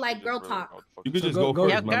girl like girl talk. You could just go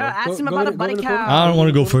first, yeah, girl, ask him about a body count. I don't want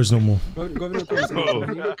to go first no more. Here you go.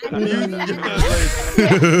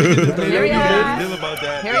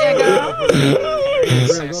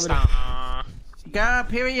 Girl,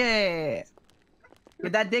 period.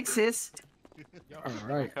 With that dick, sis. All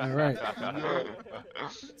right.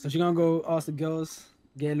 So she's gonna go ask the girls,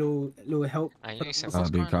 get a little help.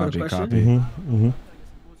 Copy.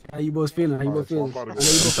 How you both feeling? Are you both feeling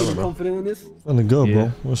confident in this? Feeling good,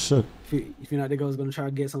 bro. What's up? You feel like the girl's gonna try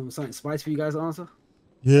to get something spice for you guys to answer?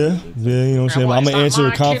 Yeah, you know what I'm saying? I'm gonna answer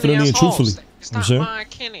it confidently and truthfully. It's not my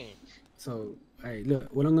Kenny. So, hey, look,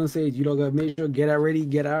 what I'm gonna say is you don't gotta make sure, get out ready,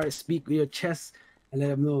 get out, speak with your chest, and let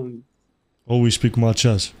them know. Always speak with my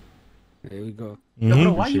chest. There we go. Yo,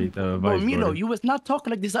 bro, why you, bro, Milo, you was not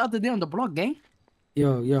talking like this the other day on the block, gang.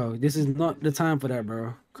 Yo, this is not the time for that,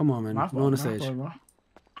 bro. Come on, man. Go on the stage.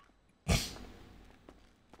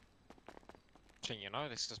 You know,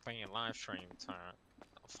 this is being live streamed to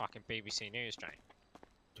fucking BBC News, Jane.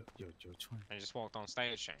 Yo, I just walked on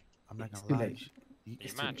stage, Jane. I'm not gonna lie.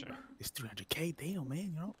 It's imagine. It's 300K, damn, man,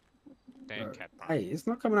 you know? Damn, cat, bro. Hey, it's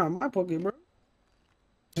not coming out of my pocket, bro.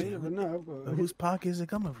 Whose pocket is it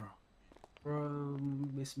coming from?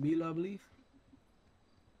 From Miss Mila, I believe.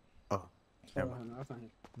 Oh,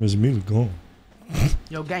 Miss Mila gone.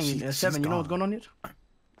 Yo, gang, Seven, you know what's going on here?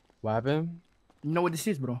 What happened? You know what this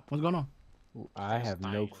is, bro? What's going on? I have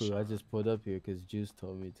no clue. I just pulled up here because Juice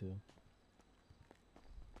told me to.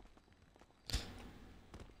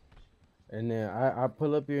 And then I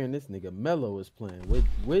pull up here and this nigga Mello is playing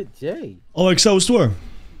with Jay. Oh, Excel store.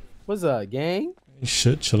 What's up, gang?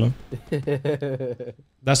 Shit, chillin'.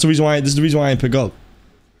 That's the reason why. This is the reason why I didn't pick up.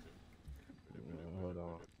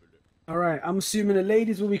 All right, I'm assuming the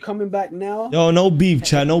ladies will be coming back now. Yo, no beef,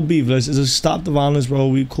 chat. No beef. Let's just stop the violence, bro.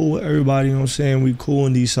 We cool with everybody. You know what I'm saying? We cool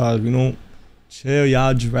on these sides. We don't chill.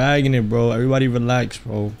 Y'all dragging it, bro. Everybody relax,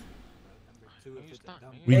 bro.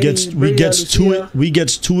 We gets to it. We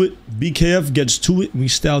gets to it. BKF gets to it. We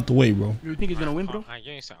stay out the way, bro. You think he's gonna win, bro? I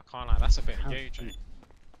can't lie. That's a bit of you, Jay.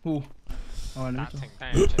 Who? That thing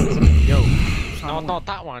down, Jay. Yo. No, not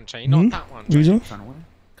that one, Jay. Not that one, Jay. Reason?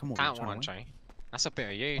 Come on, that one, Jay. That's a bit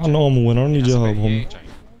of you, Jay. I know I'm a winner. I don't need your help, homie.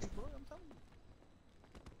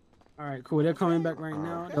 All right, cool. They're coming back right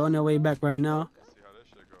now. They're on their way back right now.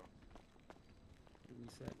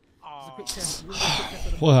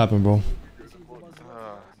 What happened, bro?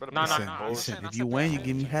 No. Listen, if you win, you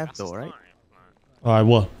give me half though, right? All right,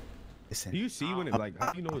 what? Do you see when it's like,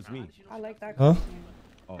 how do you know it's me? I like that. Huh?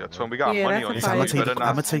 That's when we got money on you. I'm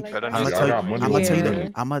gonna tell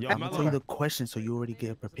you the question so you already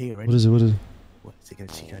get prepared, right? What is it? What is it? She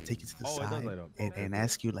gotta take you to the side and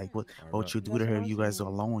ask you like what you do to her if you guys are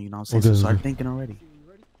alone, you know what I'm saying? So start thinking already.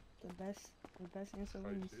 The best answer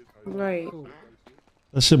wins. Right.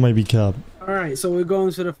 That shit might be cap. All right, so we're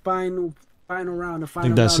going to the final round. The final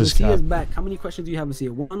think that's round. his cap. Lucia's back. How many questions do you have,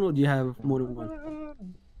 Lucia? One, or do you have more than one?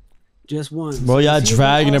 Just one. Bro, y'all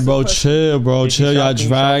dragging it, bro. Chill, bro. Chill, y'all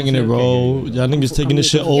dragging it, bro. Y'all niggas taking this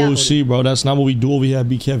shit OC, bro. That's not what we do over here at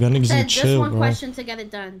BKF. Y'all niggas need to chill, bro. Just one question to get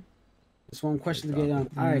it done. Just one question to get done.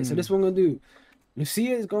 All right, so this is what I'm gonna do.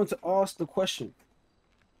 Lucia is going to ask the question.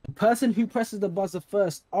 The person who presses the buzzer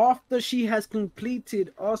first, after she has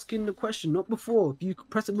completed asking the question, not before. If you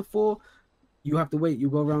press it before, you have to wait. You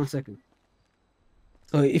go around second.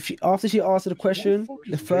 So after she asks the question,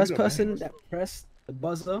 the first person that pressed the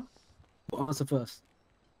buzzer will answer first.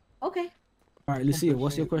 Okay. All right, Lucia,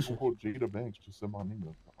 what's your question? Jada Banks just sent my name.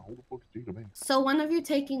 Who the fuck is Jada Banks? So one of you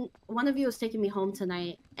is taking me home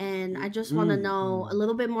tonight, and I just want to know a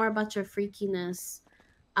little bit more about your freakiness.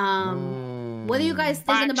 What are you guys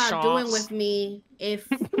thinking about doing with me if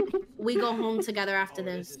we go home together after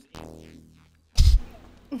this?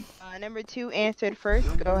 Number 2 answered first.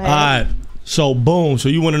 Go ahead. All right. So, boom. So,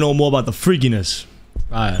 you want to know more about the freakiness.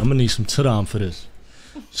 All right. I'm going to need some Tadam for this.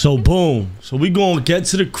 So, boom. So, we going to get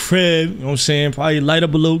to the crib. You know what I'm saying? Probably light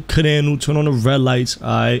up a little candle. Turn on the red lights. All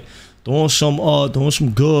right. Throwing some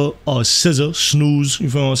good scissor, snooze. You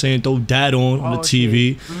feel what I'm saying? Throw that on the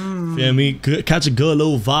TV. Feel me? Catch a good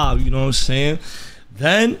little vibe. You know what I'm saying?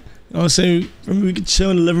 Then, you know what I'm saying? We can chill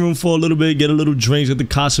in the living room for a little bit, get a little drinks, get the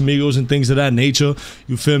Casamigos and things of that nature.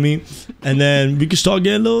 You feel me? And then we can start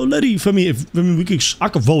getting a little litty. You feel me? I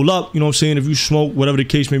could roll up. You know what I'm saying? If you smoke, whatever the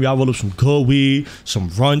case, maybe I'll roll up some good weed, some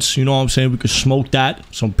runts. You know what I'm saying? We could smoke that,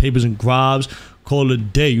 some papers and grabs. Call it a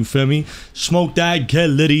day. You feel me? Smoke that, get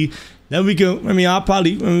litty. Then we can, I'll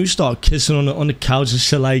probably, we start kissing on the couch and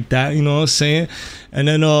shit like that, you know what I'm saying? And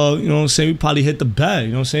then, you know what I'm saying, we probably hit the bed, you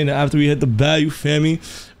know what I'm saying? And after we hit the bed, you feel me?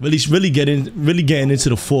 Really getting into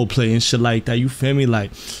the foreplay and shit like that, you feel me?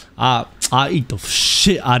 Like, I eat the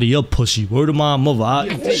shit out of your pussy. Word of my mother, I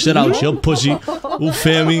eat the shit out your pussy. You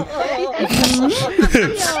feel me? Eat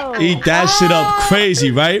that shit up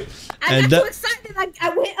crazy, right? I got too excited.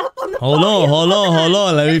 I went up on the Hold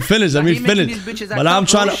on. Let me finish. But I'm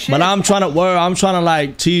trying to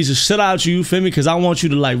like tease the shit out you feel me? Because I want you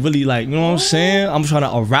to like really like, you know what I'm saying? I'm trying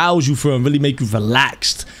to arouse you for and really make you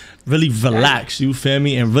relaxed. Really relax, you feel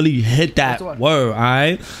me? And really hit that word, all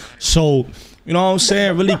right? So, you know what I'm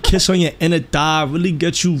saying? Really kiss on your inner thigh. Really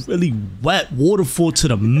get you really wet waterfall to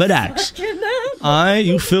the mid-ax. All right?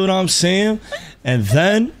 You feel what I'm saying? And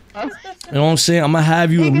then, you know what I'm saying? I'm going to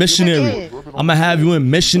have you in missionary. I'm going to have you in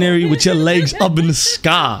missionary with your legs up in the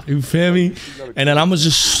sky. You feel me? And then I'm going to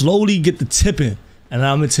just slowly get the tip in. And then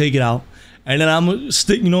I'm going to take it out. And then I'm going to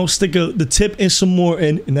stick the tip in some more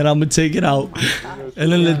in. And then I'm going to take it out.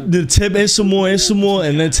 And then the tip in some more.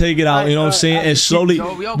 And then take it out. You know what I'm saying? And slowly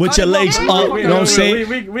with your legs up. You know what I'm saying?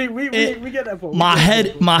 We get that for my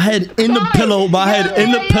head in the pillow. My head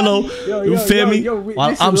in the pillow. You feel me?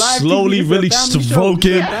 While I'm slowly really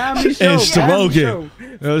stroking and stroking.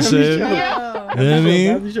 You know what I'm saying? You know what I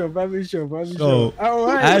mean? So,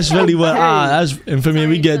 that's really what and for me,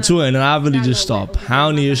 we get to it, and then I really just start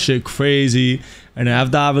pounding your shit crazy. And then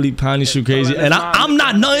after I really pound your shit crazy, and I'm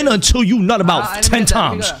not nothing until you nut about 10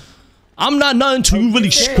 times. I'm not nothing until you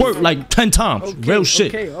really squirt like 10 times. Real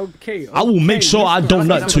shit. I will make sure I don't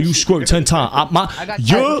nut until you squirt 10 times.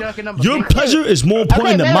 Your pleasure is more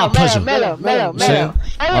important than my pleasure. Mellow.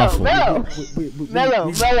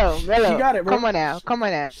 Come on now.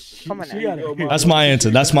 That's my answer.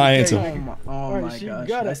 Oh my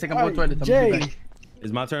gosh. Jay,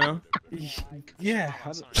 Is my turn now? Yeah.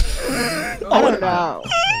 Oh no!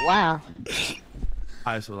 Wow.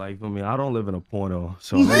 Alright, so like for me, I don't live in a porno,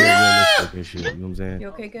 so I'm really realistic and shit. You know what I'm saying? You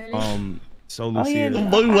okay, good? So Lucia,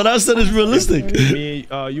 What I said is realistic. me,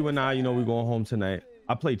 you and I, you know, we going home tonight.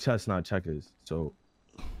 I play chess, not checkers. So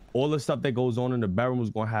all the stuff that goes on in the bedroom is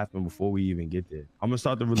gonna happen before we even get there. I'm gonna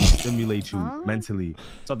start to really stimulate you mentally.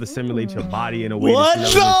 Start to simulate your body in a way. What the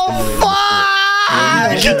fuck?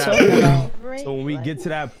 So when we get to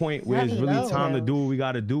that point where it's really time to do what we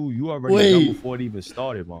gotta do, you already done before it even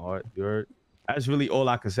started, my heart. You heard? That's really all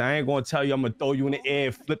I can say. I ain't gonna tell you I'm gonna throw you in the air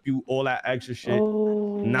and flip you, all that extra shit.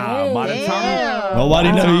 Nah, by the time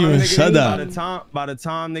Nobody never even said that. By the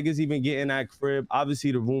time niggas even get in that crib,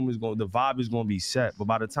 obviously the vibe is gonna be set. But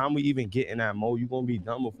by the time we even get in that mode, you gonna be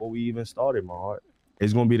done before we even started, my heart.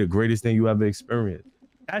 It's gonna be the greatest thing you ever experienced.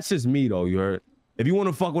 That's just me though, you heard? If you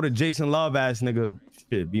wanna fuck with a Jason Love ass nigga,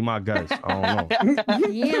 shit, be my guest. I don't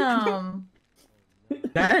know.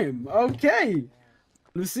 Damn. Okay.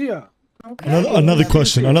 Lucia. Okay. Another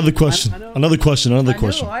question. Another question. Another question. Another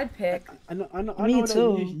question. I know I'd pick. Me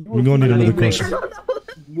too. We're gonna need another question. Over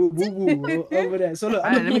that. So look,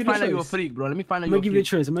 let me find out you're a freak, bro. Let me find out I'm you're gonna give you a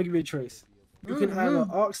choice. I'm gonna give you a choice. You can either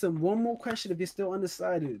Mm-hmm. ask them one more question if you're still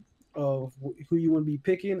undecided of who you want to be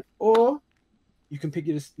picking, or you can pick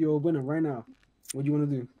your winner right now. What do you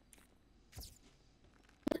want to do?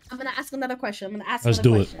 I'm gonna ask another question. I'm gonna ask. Let's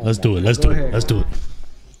another do question. it. Let's do it. Let's do it. Let's do it.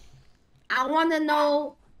 I want to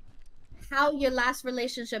know how your last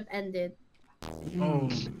relationship ended. Let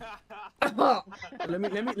me Nah,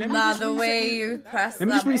 just the way you press Let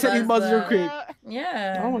me just reset these buzzers real quick.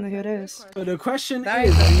 Yeah. I want to hear this. So the question That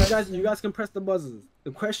is, is you guys can press the buzzers.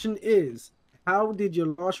 The question is, how did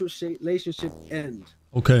your last relationship end?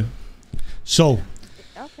 Okay. So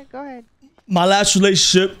Okay, go ahead. my last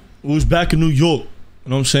relationship was back in New York. You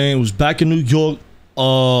know what I'm saying? It was back in New York.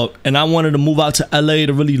 And I wanted to move out to LA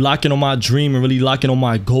to really lock in on my dream and really lock in on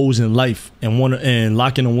my goals in life and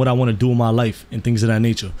lock in on what I want to do in my life and things of that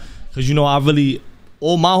nature. Because you know,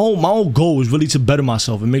 my whole goal is really to better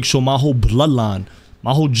myself and make sure my whole bloodline,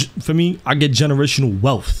 for me, I get generational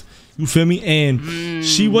wealth. You feel me? And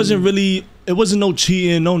she wasn't really, it wasn't no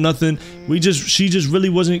cheating, no nothing. She just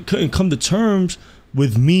really couldn't come to terms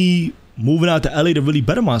with me moving out to LA to really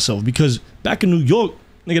better myself. Because back in New York,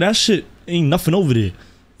 nigga, that shit ain't nothing over there.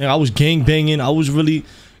 And I was gang banging. I was really, you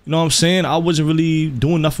know what I'm saying? I wasn't really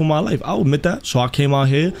doing nothing with my life. I'll admit that. So I came out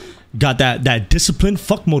here, got that discipline.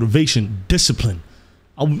 Fuck motivation, discipline.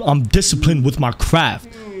 I'm disciplined with my craft.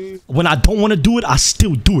 When I don't want to do it, I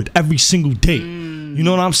still do it every single day. You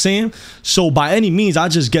know what I'm saying? So by any means, I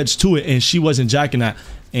just gets to it, and she wasn't jacking that.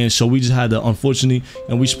 And so we just had to, unfortunately,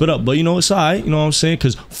 and we split up. But you know, it's all right. You know what I'm saying?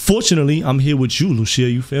 Because fortunately, I'm here with you, Lucia.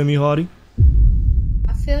 You feel me, Hardy?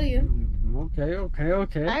 I feel you.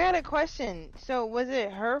 Okay. I got a question. So was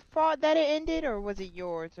it her fault that it ended, or was it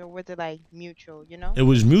yours, or was it like mutual? You know? It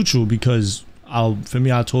was mutual because I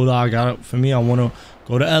told her I want to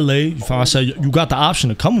go to LA. I said, you got the option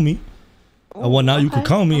to come with me. And whatnot, you could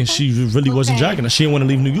come with me. And she really wasn't jacking. She didn't want to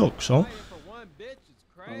leave New York. So.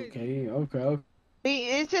 Okay.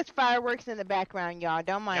 It's just fireworks in the background, y'all.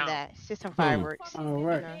 Don't mind that. It's just some fireworks. All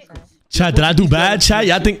right. Chat, did I do bad, chat?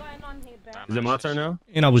 Y'all think? Is it my turn now?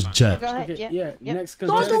 And I was jet. Go ahead. Yeah. Next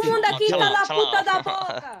Todo contestant. mundo quita la puta da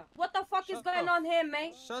boca. What the fuck is going on here,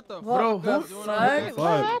 man? Shut the Bro, What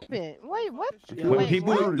happened? Wait, what? When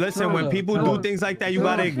people when people do things like that, you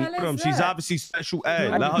gotta ignore them. She's obviously special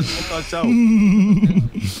ed. Let her talk herself.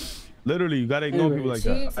 Literally, you gotta ignore people like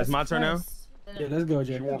that. It's my turn now. Yeah, let's go,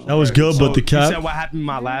 Jay. That was good, but the You cap. said what happened in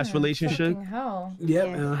my last relationship?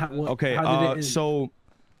 Yeah. Okay. So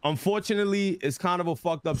unfortunately, it's kind of a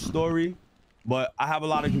fucked up story, but I have a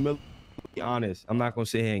lot of humility. To be honest, I'm not gonna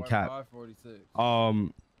sit here and cap.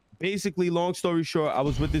 Basically, long story short, I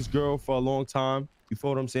was with this girl for a long time. You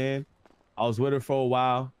feel what I'm saying? I was with her for a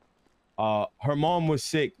while. Her mom was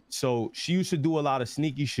sick, so she used to do a lot of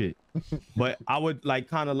sneaky shit. But I would like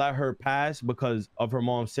kind of let her pass because of her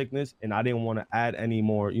mom's sickness, and I didn't want to add any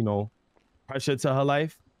more, pressure to her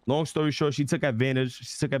life. Long story short, she took advantage.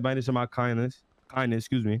 She took advantage of my kindness,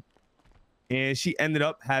 excuse me. And she ended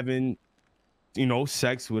up having,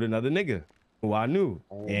 sex with another nigga who I knew.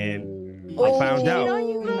 And I found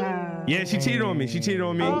out. Yeah, she cheated on me. You feel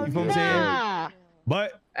what I'm saying?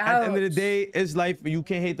 But at the end of the day, it's life. You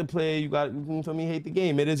can't hate the player. You hate the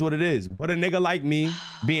game. It is what it is. But a nigga like me,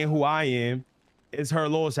 being who I am, it's her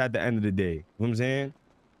loss at the end of the day. You know what I'm saying?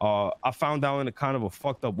 I found out in a kind of a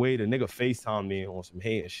fucked up way. The nigga FaceTimed me on some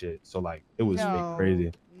hate and shit. So like, it was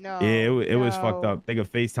crazy. No. Yeah, it was fucked up. Nigga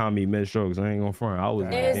FaceTimed me mid-strokes. I ain't gonna front. I was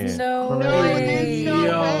There's damn. no way.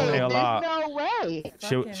 There's no way.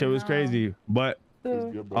 Right. Shit was crazy, but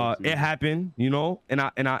it happened, you know, and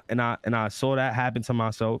I saw that happen to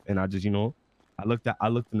myself, and I just, you know, I looked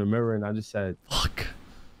in the mirror and I just said, fuck,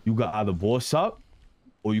 you got either boss up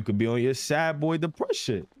or you could be on your sad boy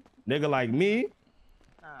depression. Nigga like me,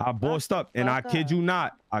 I bossed up, and I kid you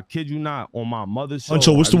not, on my mother's soul.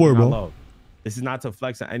 Huncho, what's the word, bro? This is not to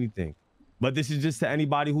flex or anything, but this is just to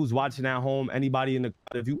anybody who's watching at home, anybody in the,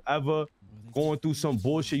 if you ever going through some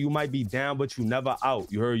bullshit, you might be down, but you never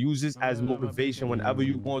out. You heard? Use this as motivation whenever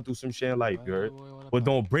you going through some shit in life. You heard? What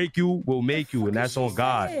don't break you will make you, and that's on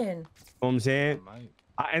God. You know what I'm saying?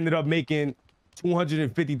 I ended up making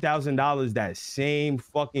 $250,000 that same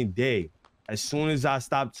fucking day. As soon as I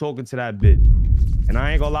stopped talking to that bitch, and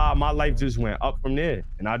I ain't gonna lie, my life just went up from there,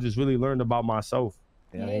 and I just really learned about myself.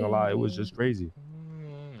 And I ain't gonna lie, it was just crazy.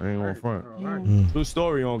 I ain't gonna front. True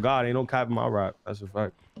story on God. Ain't no cap in my rap. That's a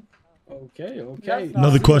fact. Okay.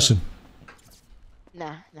 Another question.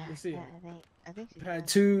 Nah. Let's see. I think You had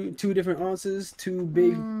two different answers, two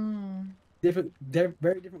big,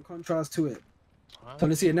 very different contrasts to it. So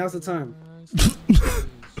let's see. Now's the time.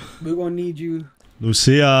 We're gonna need you.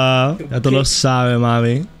 Lucia, ya tú lo sabes,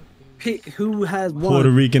 mami. Pick who has won.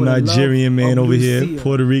 Puerto Rican Nigerian man over here.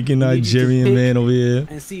 Puerto Rican Nigerian man over here.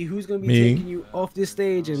 And see who's gonna be taking you off this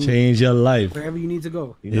stage and change your life wherever you need to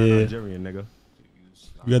go. You're not Nigerian, nigga.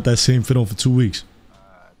 You got that same fit on for 2 weeks.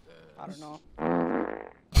 I don't know.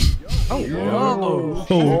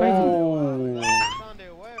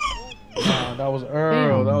 Nah, that was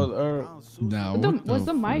Earl. That was Earl. Nah, was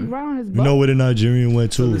the mic right on his butt? You know where the Nigerian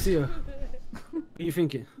went to. What are you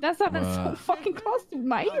thinking? That's not so fucking close to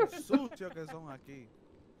my ear.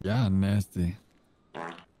 Yeah, nasty.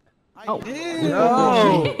 Oh.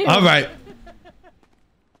 All right.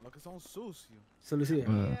 So let's see.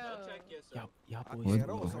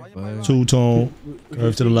 Two-tone.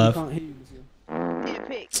 Curve to the left.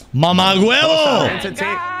 Mama Huevo!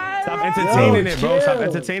 Stop entertaining it, bro. Stop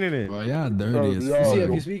entertaining it. Bro, y'all dirty as Let's see if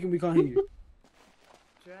fuck. you're speaking, we can't hear you.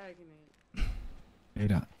 Hey,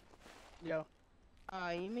 that. Yo.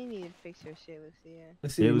 You may need to fix your shit, Lucia.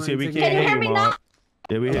 Let's see. Yeah, Lucia, we Can can't you hear hear you, me Mark. now?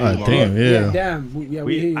 Yeah, we hear Ah, you, Mark. damn, yeah. Damn. Yeah,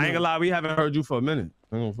 we hear you. I ain't gonna lie, we haven't heard you for a minute.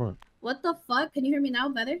 I ain't gonna front. What the fuck? Can you hear me now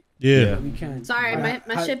better? Yeah. We can. Sorry, Alright,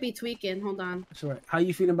 my shit be tweaking. Hold on. That's all right. How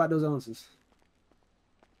you feeling about those answers?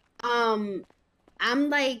 I'm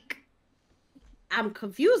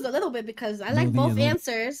confused a little bit because I like both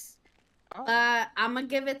answers. I'm gonna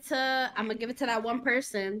give it to that one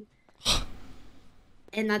person.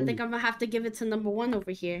 And I think I'm gonna have to give it to number one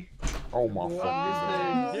over here. Oh my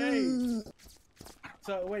God.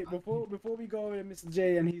 So wait, before we go over to Mr.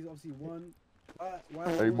 J, and he's obviously won.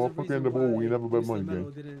 Hey, motherfucker in the ball, we never bet money, gang.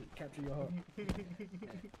 Didn't capture your heart.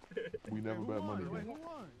 We never bet money, gang.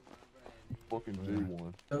 Fucking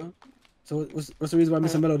J1. So what's the reason why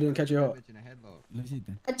Mr. Mello didn't catch your heart?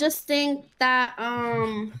 I just think that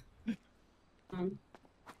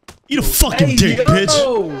Eat a fucking dick, bitch.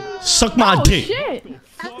 Suck my dick. Shit.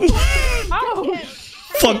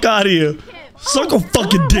 Fuck out of here. Suck a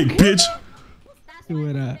fucking dick, bitch.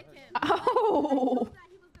 What that?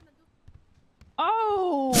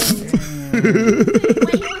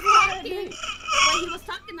 when he was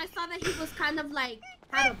talking, I saw that he was kind of like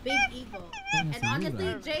had a big ego. And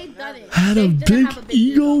honestly, Jay done it. Had a big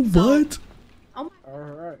ego? What? All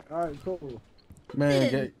right, cool.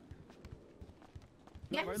 Man,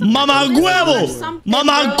 Mama Huevo!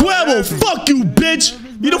 Mama Huevo! Fuck you, bitch!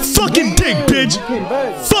 Eat a fucking dick, bitch!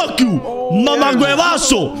 Fuck you! Mama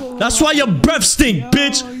Huevazo! That's why your breath stink,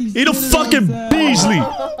 bitch! Eat a fucking Beasley!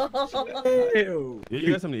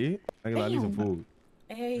 You got something to eat? I need some food.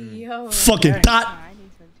 Hey, yo. Fucking thought!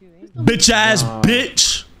 Bitch ass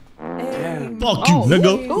bitch! Fuck you,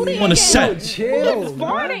 nigga! On the set.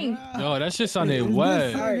 Yo, that shit sounded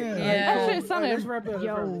wet. That shit sounded.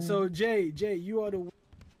 Yo. So Jay, you are the.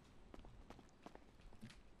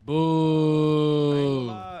 Boo.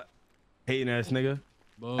 Hating ass nigga.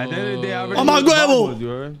 At the end of the day, I already Mama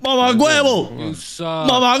Huevo! Mama Huevo! You suck.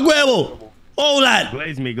 Mama Huevo! Hold that!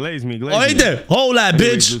 Glaze me. Oh, right there. Hold that,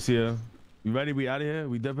 bitch. Lucia, you ready? We out of here?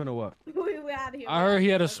 We dipping or what? We out of here. I heard he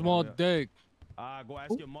had a small dick. Go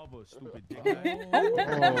ask your mother, stupid dick.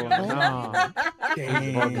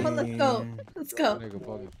 Let's go.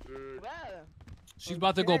 She's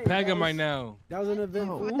about to go peg him right now. That was an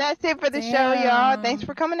event. That's it for the show, y'all. Thanks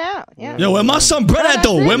for coming out. Yeah. Yo, where my son bread at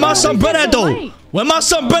though? Where my son bread at though? Where my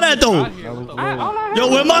son bread at though? Yo,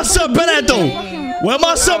 where my son bread at though? Where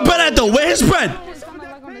my son bread at though? Where his bread?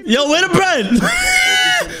 Yo, where the bread?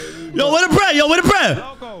 Yo, where the bread? Yo, where the bread?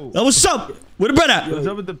 Yo, what's up? Where the bread at? What's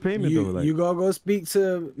up with the payment though? Like? You gonna go speak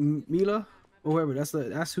to Mila? Whoever.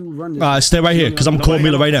 That's who run this. Stay right here, cause I'm calling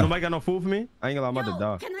Mila right now. Nobody got no food for me? I ain't gonna lie, I'm about to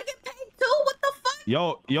die. Can I get paid too? What the fuck?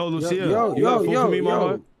 Yo, Lucia. You got food for me,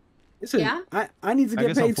 mama? Listen, Yeah? I need to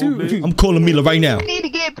get paid too. I'm calling Mila right now. I need to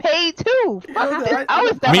get paid too. Fuck this. I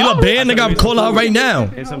was the Mila host. bad, nigga. I'm calling her right now.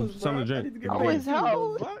 Hey, something to drink. I was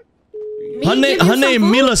host. Her name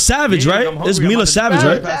Mila Savage, right? It's Mila Savage,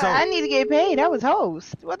 right? I need to get paid. I was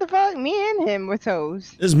host. What the fuck? Me and him was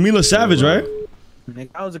host. It's Mila Savage, right? Nigga,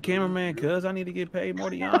 I was a cameraman, cuz I need to get paid more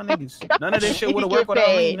than y'all niggas. None of this shit would have worked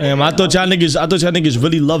without me. Damn, I thought y'all niggas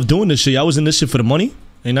really love doing this shit. Y'all was in this shit for the money?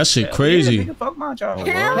 Ain't that shit crazy? Yeah, nigga, fuck my job.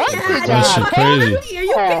 That shit crazy.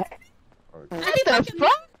 What the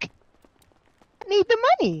fuck? I need the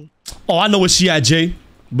money. Oh, I know where she at, Jay.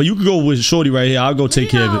 But you can go with Shorty right here. I'll go take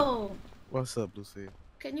care of it. What's up, Lucy?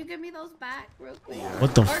 Can you give me those back real quick?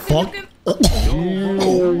 What the fuck?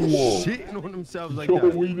 Shitting on themselves like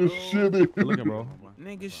that. We just shitted. Look at bro.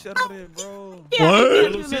 Nigga, shut up there, bro.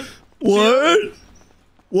 Word?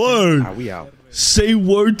 Word. We out. Say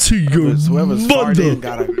word to your Whoever's mother. farting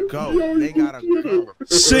gotta go. They gotta go.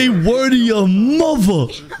 Say word to your mother.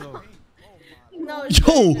 No,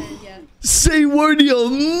 Yo, say word to your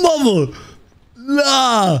mother.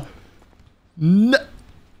 Nah.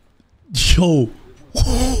 Yo.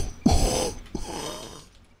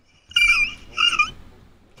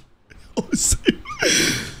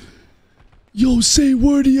 Yo, say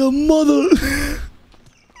word to your mother.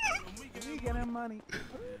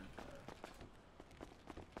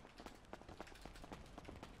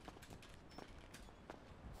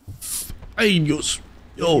 Ay, Dios.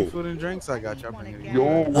 Yo. Food and drinks, I got y'all.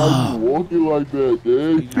 Yo, why you walking like that,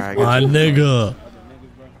 dude? My nigga.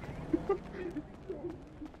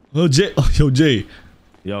 Oh, Jay. Oh, yo, Jay.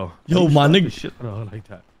 Yo, my nigga. Shit like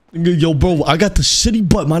that. Nigga, yo, bro, I got the shitty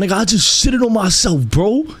butt, my nigga. I just shitted on myself,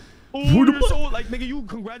 bro. Oh, you're so, like, nigga, you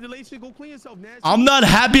congratulations. Go clean yourself, nasty. I'm not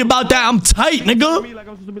happy about that. I'm tight, nigga. Like,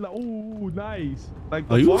 I'm supposed to be like, oh, nice. Like,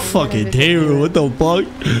 Are you fucking terrible? What the fuck?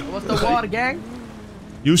 What's the water, gang?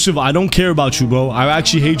 Yusuf, I don't care about you, bro. I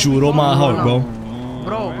actually hate you with all my heart, bro.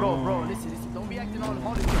 Bro, listen, don't be acting all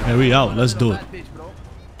Hollywood. Hey, we out. Let's do it.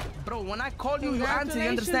 Bro, when I call you, you answer, you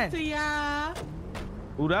understand?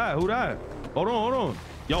 Who that? Hold on.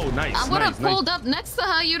 Yo, nice. I would have pulled up next to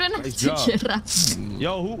her. You didn't have to get up.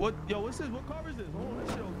 Yo, what's this? What car is this? Hold on,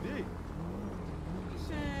 that shit OD.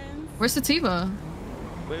 Where's Sativa?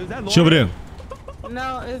 Wait, is that Lauren? She over there.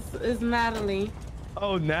 No, it's Natalie.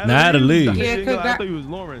 Oh, Natalie. Natalie. I thought you was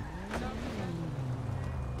Lauren.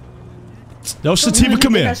 Yo, Sativa,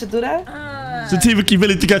 come here. I should do that? Sativa, you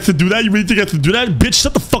really think I should do that? You really think I should do that? Bitch,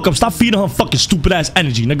 shut the fuck up. Stop feeding her fucking stupid ass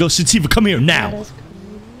energy. Now go, Sativa, come here now.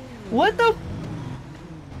 What the?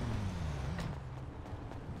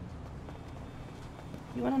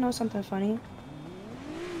 You wanna know something funny?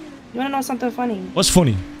 What's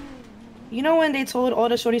funny? You know when they told all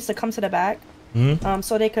the shorties to come to the back,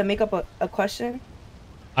 so they could make up a question?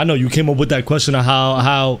 I know you came up with that question of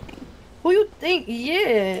how. Who you think?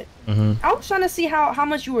 Yeah. I was trying to see how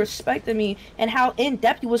much you respected me and how in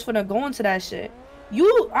depth you was finna go into that shit.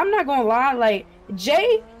 I'm not gonna lie, like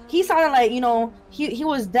Jay, he sounded like, you know, he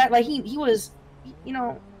was that, like he was, you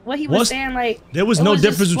know, what he was saying, like there was no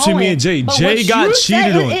difference between me and Jay. Jay got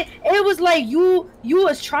cheated on. It was like you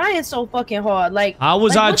was trying so fucking hard. Like how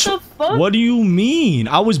was I? What the fuck? What do you mean?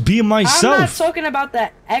 I was being myself. I'm not talking about the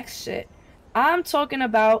ex shit. I'm talking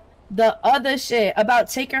about the other shit about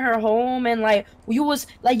taking her home and like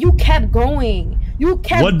you kept going. You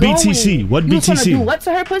kept what going. BTC? What you BTC? Was gonna do what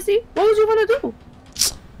to her pussy? What was you gonna do?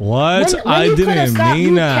 What? When I you didn't stopped,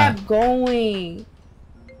 mean that. You kept going.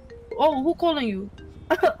 Oh, who calling you?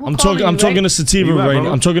 I'm talking to Sativa right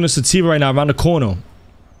now. I'm talking to Sativa right now around the corner.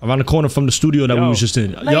 Around the corner from the studio that we was just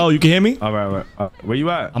in. Yo, you can hear me? All right. Where you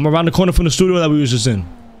at? I'm around the corner from the studio that we was just in.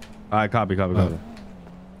 All right, copy.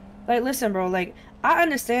 Like, listen, bro. Like, I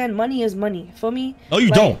understand money is money. Feel me? No,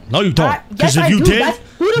 you don't. No, you don't. Yes, I do.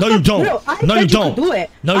 No, you don't. No, you don't.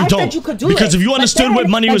 No, you don't. Because if you understood what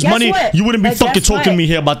money was money, you wouldn't be fucking talking to me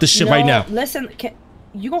here about this shit right now. Listen,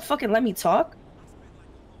 you gonna fucking let me talk?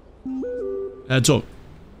 That's all.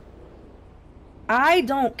 I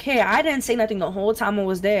don't care. I didn't say nothing the whole time I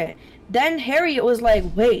was there. Then Harriet was like,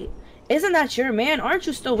 wait, isn't that your man? Aren't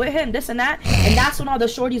you still with him? This and that. And that's when all the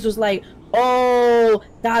shorties was like, oh,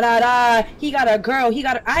 da. He got a girl.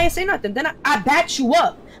 I ain't say nothing. Then I backed you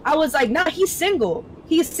up. I was like, nah, he's single.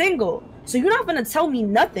 So you're not gonna tell me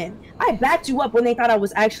nothing. I backed you up when they thought I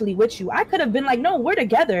was actually with you. I could have been like, no, we're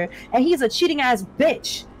together. And he's a cheating ass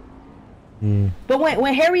bitch. But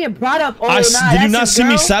when Harriet brought up, oh, did you not see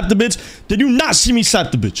me slap the bitch? Did you not see me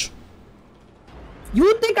slap the bitch?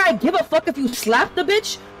 You think I give a fuck if you slap the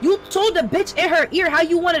bitch? You told the bitch in her ear how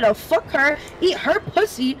you wanted to fuck her, eat her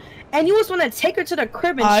pussy, and you was want to take her to the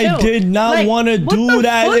crib and chill. I did not want to do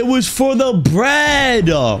that. Fuck? It was for the bread.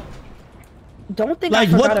 Don't think I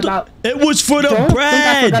forgot about. It was for the Don't bread. think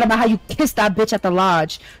I forgot about how you kissed that bitch at the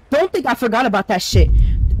lodge. Don't think I forgot about that shit.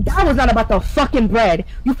 That was not about the fucking bread.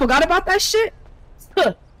 You forgot about that shit?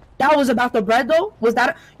 Huh. That was about the bread though? Was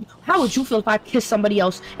that? How would you feel if I kissed somebody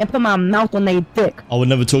else and put my mouth on their dick? I would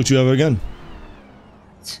never talk to you ever again.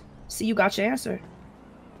 See, you got your answer.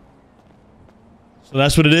 So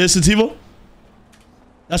that's what it is, Sativa?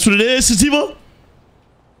 That's what it is, Sativa?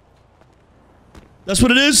 That's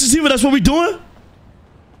what it is, Sativa? That's what we doing?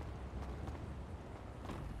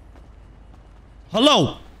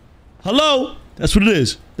 Hello? Hello? That's what it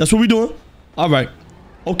is. That's what we doing? All right.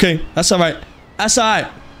 Okay. That's all right. That's all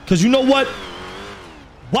right. Because you know what?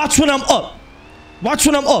 Watch when I'm up. Watch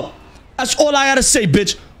when I'm up. That's all I got to say,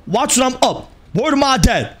 bitch. Watch when I'm up. Word of my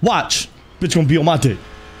dad. Watch. Bitch gonna be on my dick.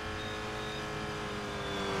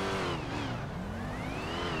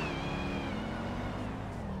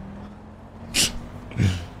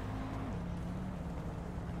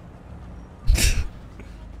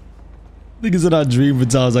 Niggas in our dream for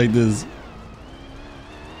times like this.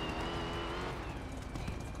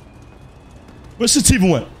 Where's Sativa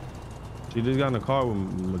went? She just got in the car with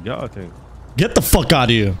Miguel, I think. Get the fuck out of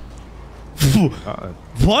here.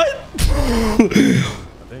 What? I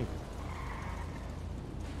think.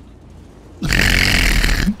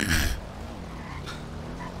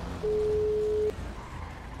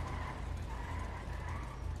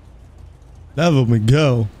 Never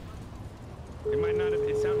Miguel. It might not have,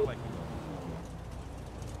 it sounded like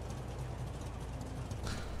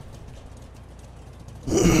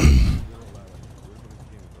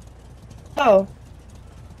Oh.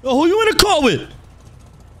 Yo, who you in the car with?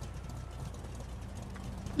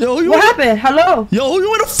 Yo, who you What happened? Hello? Yo, who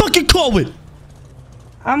you in the fucking car with?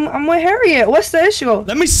 I'm with Harriet. What's the issue?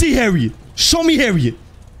 Let me see Harriet. Show me Harriet.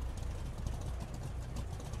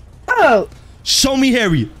 Oh. Show me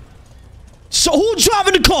Harriet. So who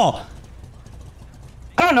driving the car?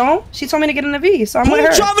 I don't know. She told me to get in the V, so I'm Who with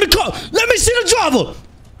her. driving the car? Let me see the driver.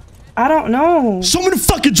 I don't know. Show me the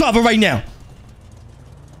fucking driver right now.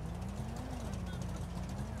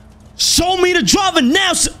 Show me the driver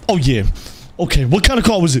now. Oh yeah. Okay, what kind of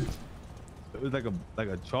car was it? It was like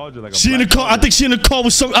a Charger, like a. She in the car. I think she in the car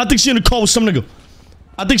with some. I think she in the car with some nigga.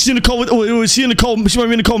 I think she in the car with. Oh, she in the car. She might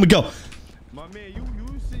be in the car with Miguel. My man, you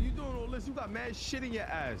doing all this? You got mad shit in your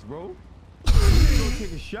ass, bro. You ain't gonna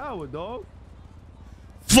take a shower, dog.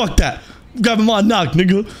 Fuck that. Grabbing my knock,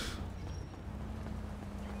 nigga.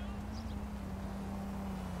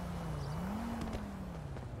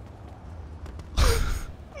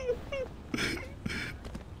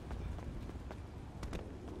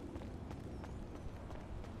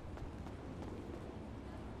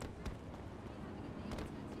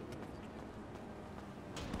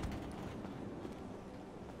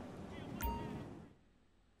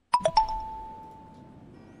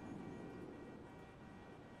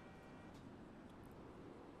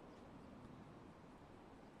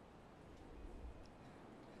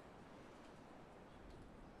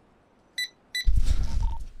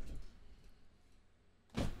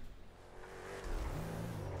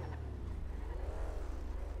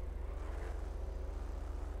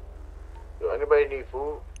 Anybody need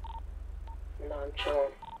food? No, I'm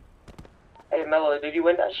chilling. Hey, Melo, did you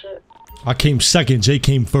win that shit? I came second. Jay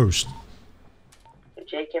came first.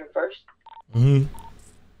 Jay came first? Mm-hmm.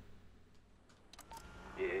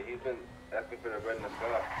 Yeah, he's been asking for the red in the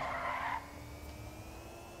sky.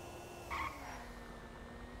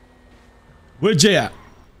 Where Jay at?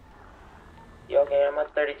 You okay? I'm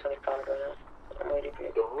at 30-25 right now. I'm waiting for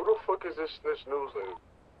you. Yo, who the fuck is this news lady?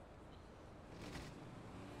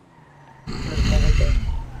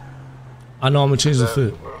 I know I'm gonna change the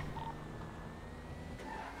fit.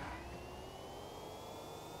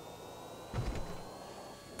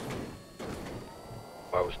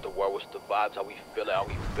 What's the vibes? How we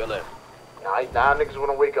feeling? Now niggas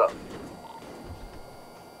wanna wake up.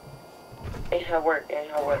 Ain't how work.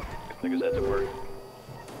 Niggas had to work.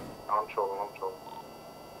 I'm trolling.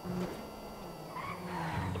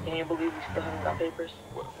 Can you believe we still haven't got papers?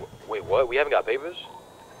 Wait, what? We haven't got papers?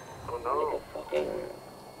 Oh no. Fucking...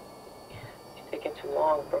 It's taking too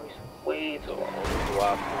long, bro. It's way too long.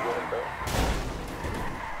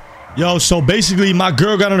 Yo, so basically my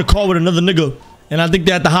girl got in the car with another nigga, and I think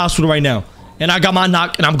they're at the hospital right now. And I got my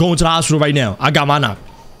knock, and I'm going to the hospital right now. I got my knock.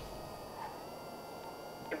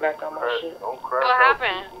 Get back on my shit. What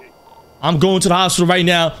happened? I'm going to the hospital right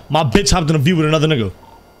now. My bitch hopped in a view with another nigga.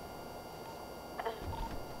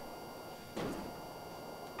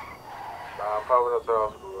 popping up to the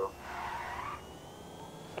house, bro.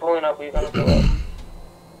 Pulling up, we're gonna pull up.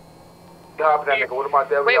 You hopping that nigga, what am I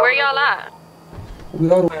there? Wait, where y'all at? We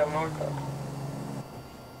all the way up north.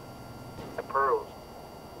 At Pearls.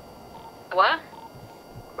 What?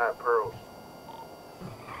 I'm at Pearls.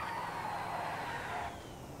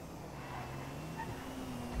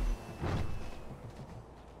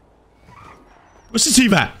 What's the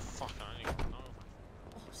TV at?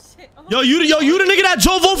 Yo, you the nigga that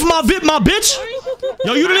drove over my bitch?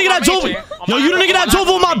 Yo, you the nigga that drove. Yo, you the nigga that drove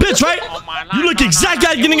over my bitch, right? You look exactly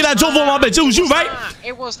like the nigga that drove over my bitch. It was you, right?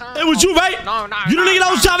 It was her. It was you, right? No, no. You the nigga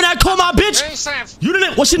that was driving that car, my bitch? You the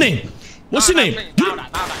nigga. What's your name? What's your name?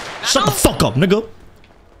 Shut the fuck up, nigga.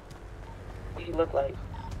 What you look like?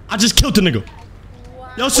 I just killed the nigga.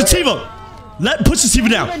 Yo, Sativa. Push the TV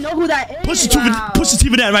down. I don't even know who that is. Push the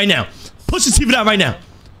TV down right now. Push the TV down right now.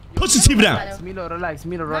 Push the TV down. Milo, relax.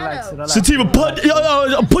 Milo, relax. Sativa, push the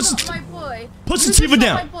TV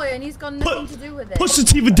down. My boy, and he's got nothing to do with it. Push the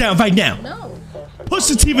TV down right now. No. Push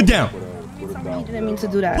the TV down. He didn't mean to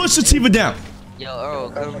do that. Push the TV down. Yo,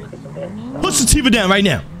 Earl, come. Push the TV down right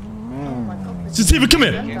now. Sativa, come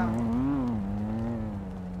here.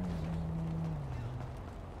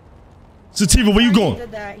 Sativa, where you going?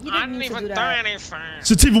 I didn't even do anything.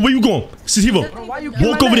 Sativa, where you going? Sativa,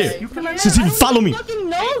 walk over there. Sativa, follow me.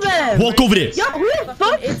 Walk over there.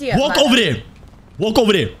 Walk over there. Walk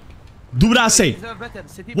over there. Do what I say.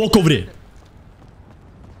 Walk over there.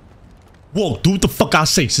 Walk. Do what the fuck I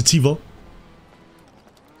say, Sativa.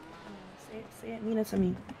 Say it, mean it to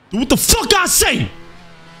me. Do what the fuck I say.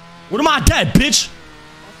 What am I, dead, bitch?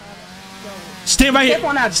 Stand right here.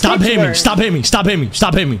 Stop hitting me. Stop hitting me. Stop hitting me.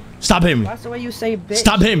 Stop hitting me. Stop hitting me. That's the way you say bitch.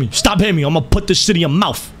 Stop hitting me. Stop hitting me. I'm gonna put this shit in your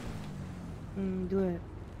mouth. Do it.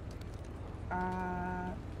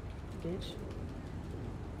 Bitch.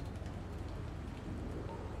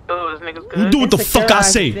 Oh, this nigga's good. You do what the fuck I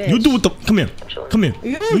say. You do what the. Come here. Come here.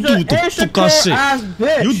 You do what the fuck I say.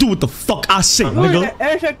 You do what the fuck I say, nigga.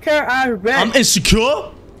 I'm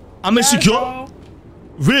insecure. I'm insecure.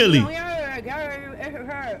 Really?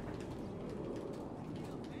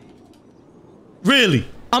 Really?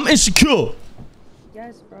 I'm insecure.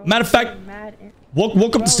 Yes, bro. Matter of fact,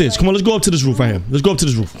 walk up the stairs. Come on, let's go up to this roof right here. Let's go up to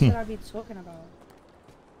this roof. Come That's what on. I be talking about.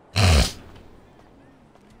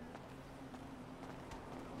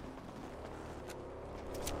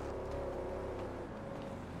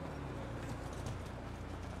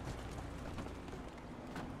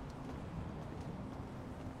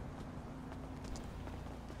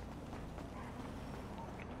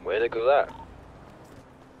 Where they go at?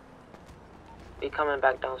 We coming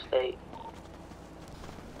back downstate.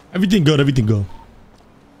 Everything good. Everything good.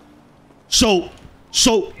 So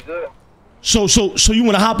you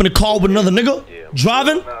wanna hop in the car with another nigga? Yeah.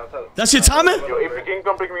 Driving? That's your timing? Yo, if you can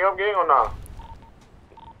come pick me up, gang, or not?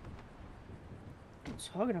 What are you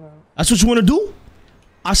talking about? That's what you wanna do?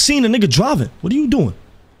 I seen a nigga driving. What are you doing?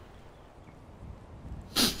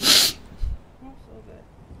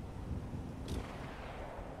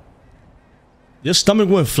 Your stomach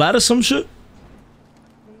went flat or some shit?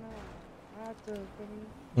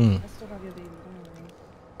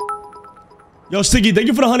 Yo, Sticky, thank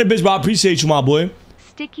you for the 100 bits, bro. I appreciate you, my boy.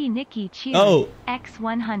 Sticky Nicky cheers. Oh.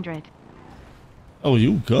 X100. Oh,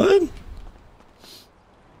 you good?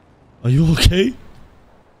 Are you okay?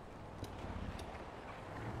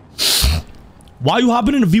 Why you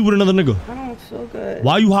hopping in the V with another nigga? I don't feel good.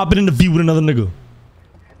 Why you hopping in the V with another nigga?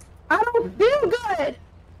 I don't feel good.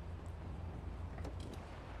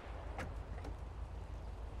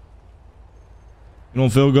 You don't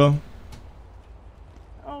feel good?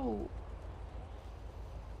 Oh.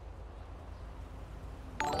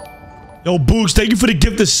 Yo, Boogs, thank you for the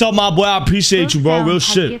gift of sub, my boy. I appreciate you, bro. Real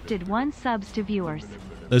shit. Gifted 1 subs to viewers.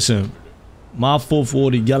 Listen, my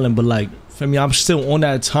 440 yelling, but like, feel me, I'm still on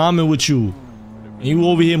that timing with you. And you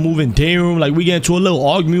over here moving day room, like we get into a little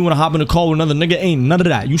argument. You wanna hop in the car with another nigga? Ain't none of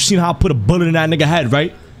that. You seen how I put a bullet in that nigga head,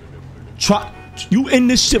 right? You in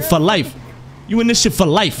this shit for life. You in this shit for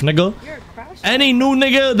life, nigga. Any new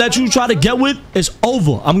nigga that you try to get with is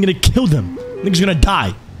over. I'm gonna kill them. Niggas gonna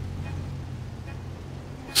die.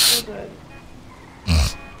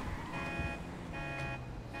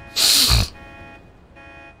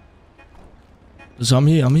 So I'm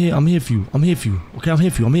here for you. Okay, I'm here for you. Okay, I'm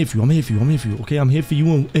here for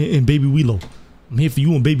you and baby Welo. I'm here for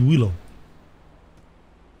you and baby Welo.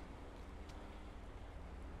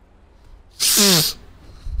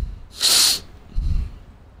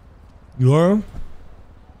 You heard?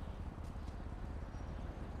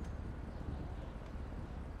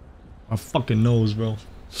 My fucking nose, bro.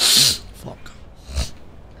 Fuck.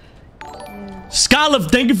 Scholar,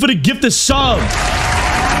 thank you for the gifted sub.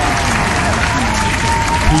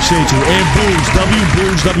 Appreciate you. And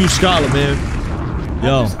Booze, W Scholar, man.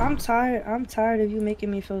 Yo. I'm tired of you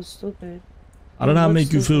making me feel stupid. How did I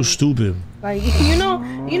make you feel stupid? Like, you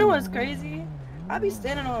know what's crazy? I be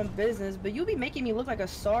standing on business, but you be making me look like a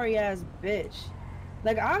sorry ass bitch.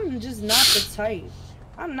 Like, I'm just not the type.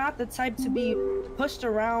 I'm not the type to be pushed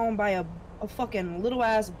around by a fucking little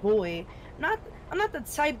ass boy. I'm not the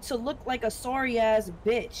type to look like a sorry ass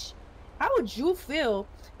bitch. How would you feel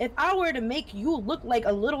if I were to make you look like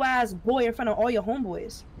a little ass boy in front of all your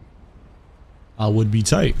homeboys? I would be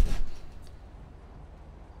tight.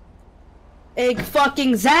 Fucking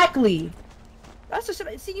exactly. That's just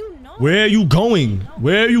see, you know. Where are you going?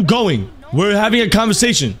 Where are you going? We're having a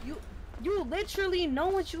conversation. You literally know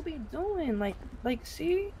what you be doing. Like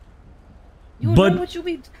see. You know what you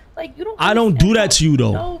be like. You don't. I don't do that to you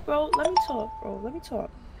though. No, bro. Let me talk, bro. Let me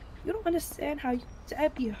talk. You don't understand how you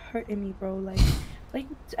be hurting me, bro. Like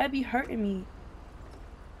you be hurting me.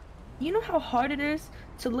 You know how hard it is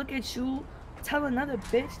to look at you, tell another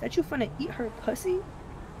bitch that you finna eat her pussy.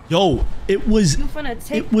 Yo, it was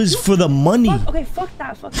for the money. Fuck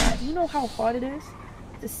that. You know how hard it is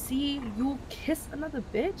to see you kiss another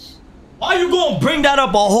bitch? Why you gonna bring that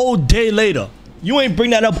up a whole day later? You ain't bring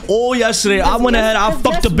that up all yesterday. I went ahead, I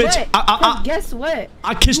fucked the bitch. Guess what?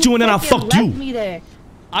 I kissed you and then I fucked you. Me there.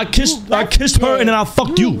 I kissed her and then I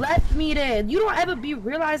fucked you. You left me there. You don't ever be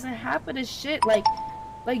realizing half of this shit. Like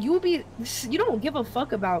you don't give a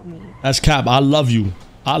fuck about me. That's cap. I love you.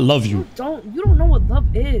 I love you. You don't know what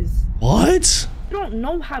love is. What? You don't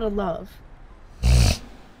know how to love.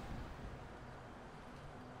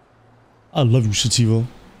 I love you, Sativa.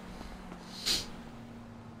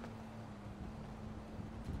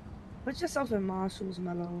 Put yourself in my shoes,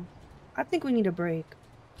 Melo. I think we need a break.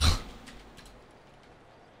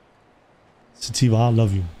 Sativa, I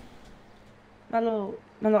love you. Melo,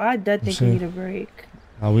 I dead think we need a break.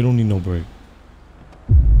 Nah, we don't need no break.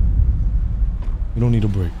 We don't need a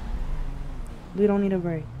break. We don't need a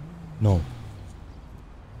break. No.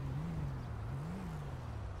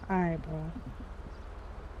 Alright, bro.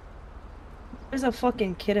 There's a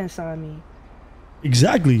fucking kid inside me.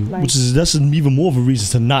 Exactly. Like, that's even more of a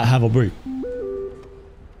reason to not have a break.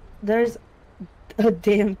 There's a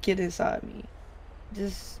damn kid inside me.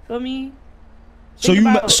 Just feel me? So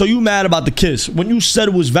you mad about the kiss? When you said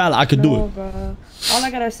it was valid, I could do it. Bro. All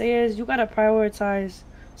I gotta say is you gotta prioritize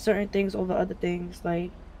certain things over other things,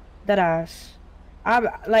 like that ass.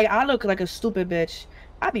 I look like a stupid bitch.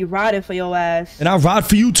 I be riding for your ass. And I ride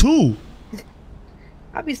for you too.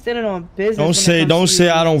 I be standing on business. Don't say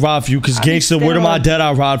I don't ride for you, cause gangster, word of my dead,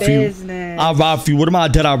 I ride for you. I ride for you. Word of my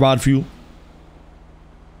dead, I ride for you.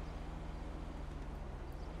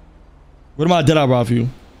 Word of my dead, I ride for you.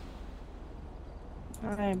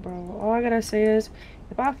 Alright, bro. All I gotta say is,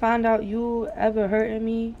 if I find out you ever hurting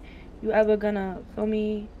me, you ever gonna feel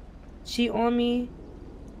me, cheat on me,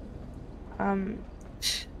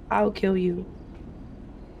 I'll kill you.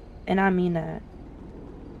 And I mean that.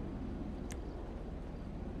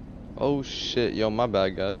 Oh shit, yo, my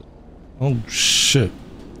bad, guys. Oh shit.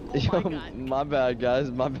 Yo, my bad, guys,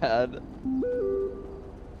 my bad.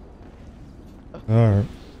 Alright.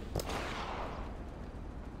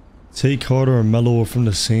 Take Carter or Mello are from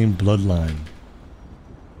the same bloodline.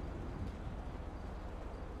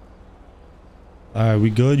 Alright, we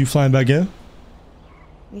good? You flying back in?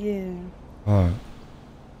 Yeah. Alright.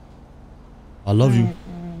 I love you.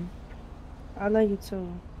 I love you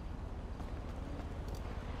too.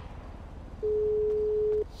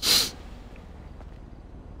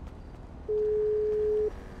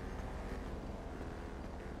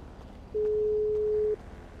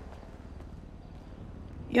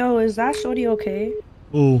 Yo, is that shorty okay?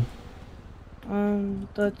 Ooh.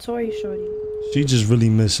 The Tory shorty. She just really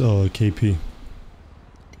miss KP.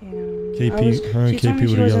 Damn. KP, her and KP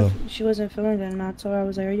were together. She wasn't feeling good, and I told her, I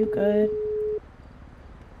was like, "Are you good?"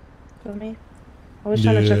 Feel me? I was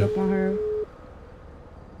trying to check up on her.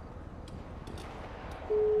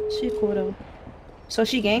 She cool though. So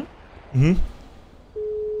she gang? Mm-hmm.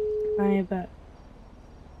 I ain't bet.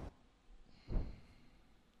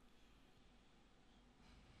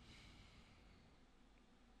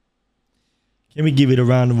 Can we give it a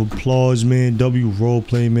round of applause, man? W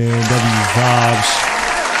roleplay, man. W vibes.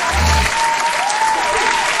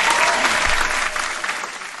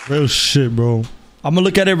 Real shit, bro. I'm gonna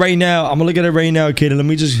look at it right now. Kaden. Let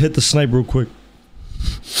me just hit the snipe real quick.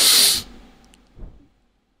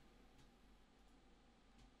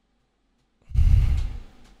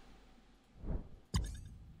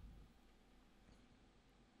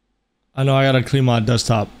 I know I gotta clean my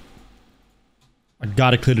desktop. I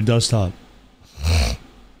gotta clear the desktop.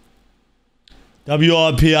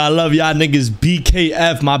 WRP, I love y'all niggas.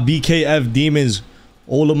 BKF, my BKF demons.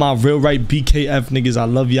 All of my real right BKF niggas. I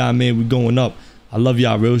love y'all, man. We going up. I love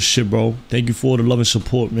y'all, real shit, bro. Thank you for all the love and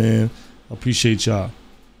support, man. I appreciate y'all.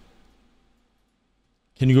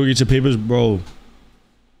 Can you go get your papers? Bro,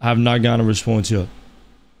 I have not gotten a response yet.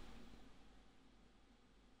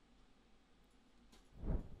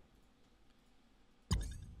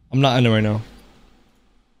 I'm not in it right now.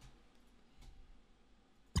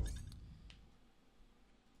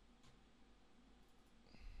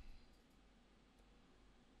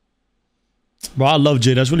 Bro, I love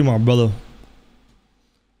Jay. That's really my brother.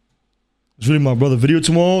 It's really my brother. Video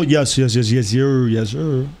tomorrow? Yes, yes, yes, yes, yes,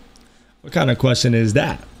 sir. What kind of question is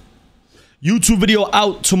that? YouTube video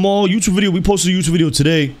out tomorrow. YouTube video. We posted a YouTube video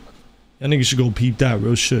today. Y'all niggas should go peep that.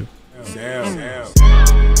 Real shit. Damn.